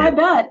can tell you. I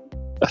bet.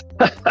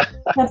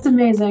 That's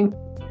amazing.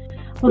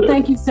 Well,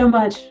 thank you so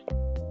much.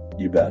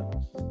 You bet.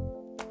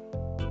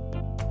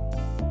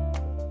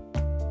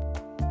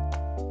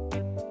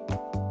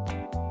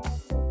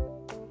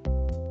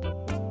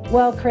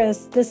 Well,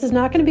 Chris, this is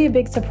not going to be a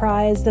big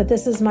surprise that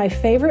this is my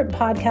favorite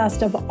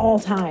podcast of all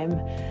time,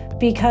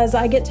 because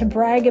I get to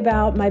brag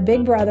about my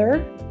big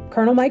brother,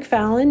 Colonel Mike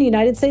Fallon,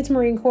 United States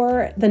Marine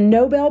Corps, the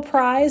Nobel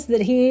Prize that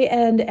he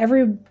and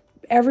every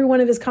one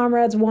of his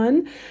comrades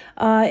won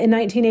in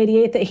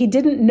 1988 that he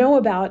didn't know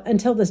about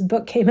until this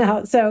book came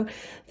out. So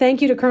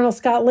thank you to Colonel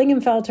Scott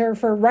Lingamfelter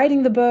for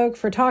writing the book,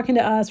 for talking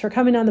to us, for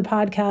coming on the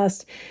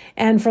podcast,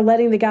 and for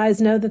letting the guys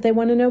know that they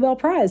won a Nobel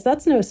Prize.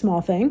 That's no small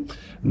thing.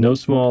 No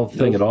small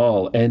thing at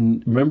all.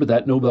 And remember,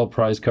 that Nobel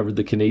Prize covered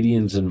the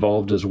Canadians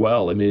involved as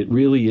well. I mean, it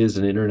really is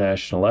an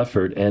international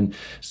effort. And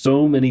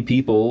so many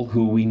people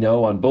who we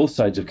know on both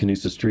sides of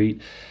Canusa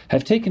Street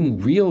have taken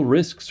real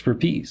risks for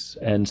peace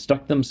and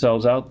stuck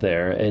themselves out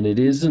there. And it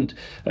isn't,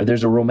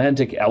 there's a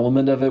romantic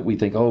element of it. We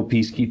think, oh,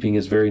 peacekeeping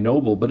is very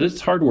noble, but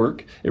it's hard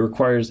work. It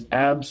requires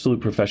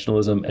absolute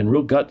professionalism and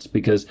real guts,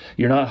 because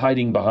you're not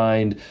hiding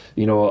behind,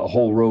 a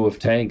whole row of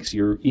tanks.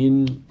 You're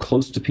in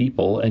close to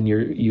people, and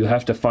you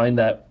have to find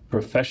that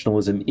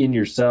professionalism in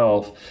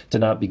yourself to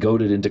not be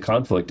goaded into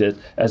conflict.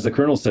 As the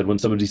colonel said, when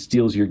somebody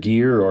steals your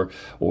gear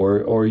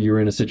or you're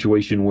in a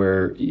situation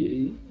where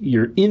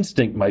your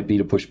instinct might be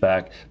to push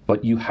back,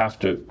 but you have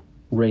to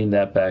rein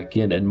that back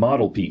in and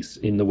model peace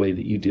in the way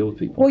that you deal with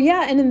people. Well,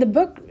 yeah, and in the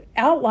book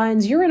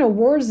outlines, you're in a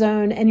war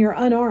zone and you're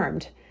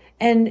unarmed.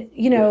 And,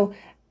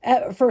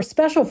 for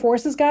special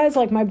forces guys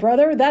like my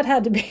brother, that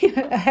had to be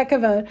a heck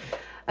of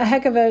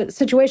a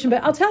situation.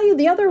 But I'll tell you,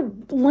 the other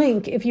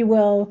link, if you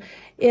will,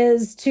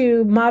 is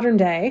to modern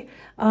day,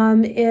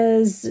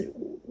 is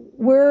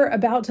we're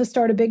about to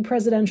start a big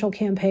presidential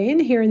campaign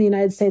here in the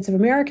United States of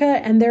America.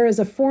 And there is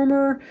a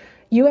former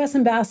U.S.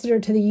 ambassador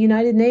to the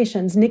United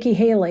Nations, Nikki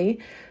Haley,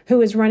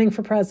 who is running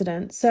for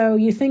president. So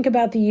you think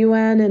about the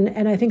UN,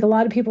 and I think a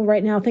lot of people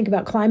right now think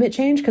about climate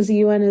change, because the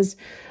UN is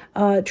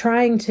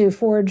trying to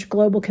forge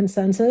global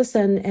consensus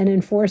and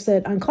enforce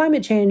it on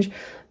climate change.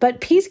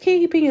 But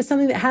peacekeeping is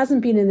something that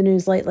hasn't been in the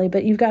news lately.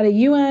 But you've got a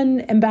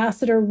UN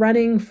ambassador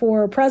running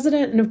for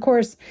president, and of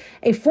course,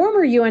 a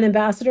former UN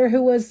ambassador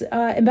who was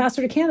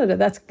ambassador to Canada.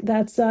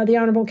 That's the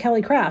Honorable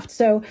Kelly Craft.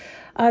 So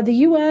the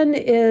UN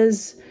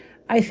is,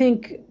 I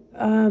think,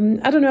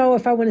 I don't know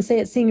if I want to say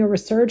it's seeing a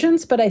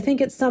resurgence, but I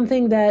think it's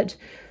something that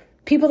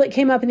people that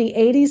came up in the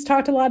 80s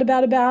talked a lot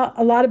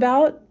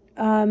about.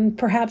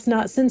 Perhaps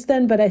not since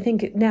then, but I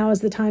think now is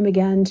the time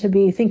again to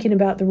be thinking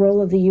about the role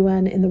of the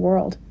UN in the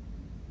world.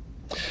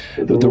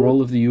 The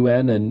role of the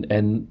UN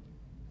and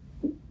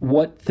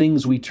what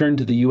things we turn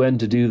to the UN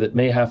to do that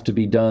may have to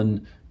be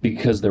done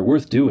because they're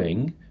worth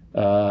doing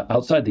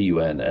outside the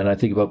UN. And I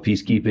think about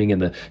peacekeeping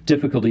and the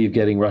difficulty of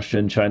getting Russia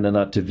and China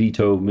not to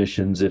veto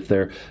missions if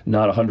they're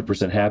not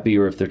 100% happy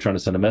or if they're trying to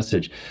send a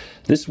message.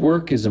 This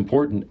work is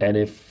important, and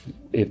if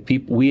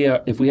we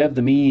have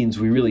the means,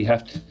 we really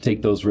have to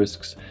take those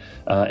risks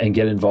and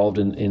get involved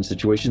in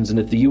situations. And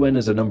if the UN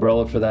is an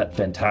umbrella for that,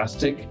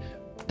 fantastic.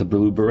 The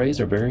Blue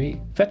Berets are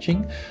very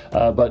fetching,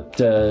 but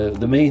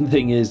the main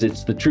thing is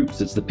it's the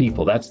troops, it's the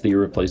people. That's the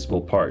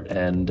irreplaceable part.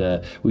 And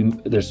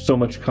there's so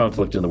much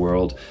conflict in the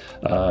world.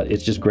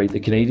 It's just great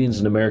that Canadians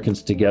and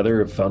Americans together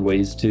have found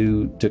ways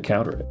to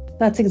counter it.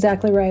 That's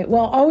exactly right.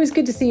 Well, always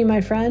good to see you, my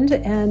friend,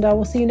 and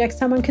we'll see you next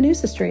time on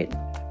Canusa Street.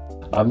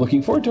 I'm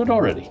looking forward to it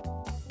already.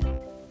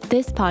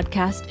 This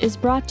podcast is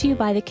brought to you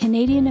by the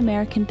Canadian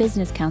American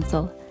Business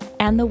Council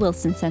and the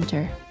Wilson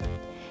Center.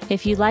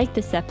 If you like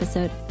this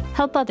episode,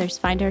 help others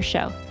find our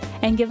show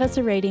and give us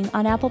a rating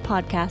on Apple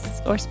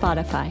Podcasts or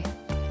Spotify.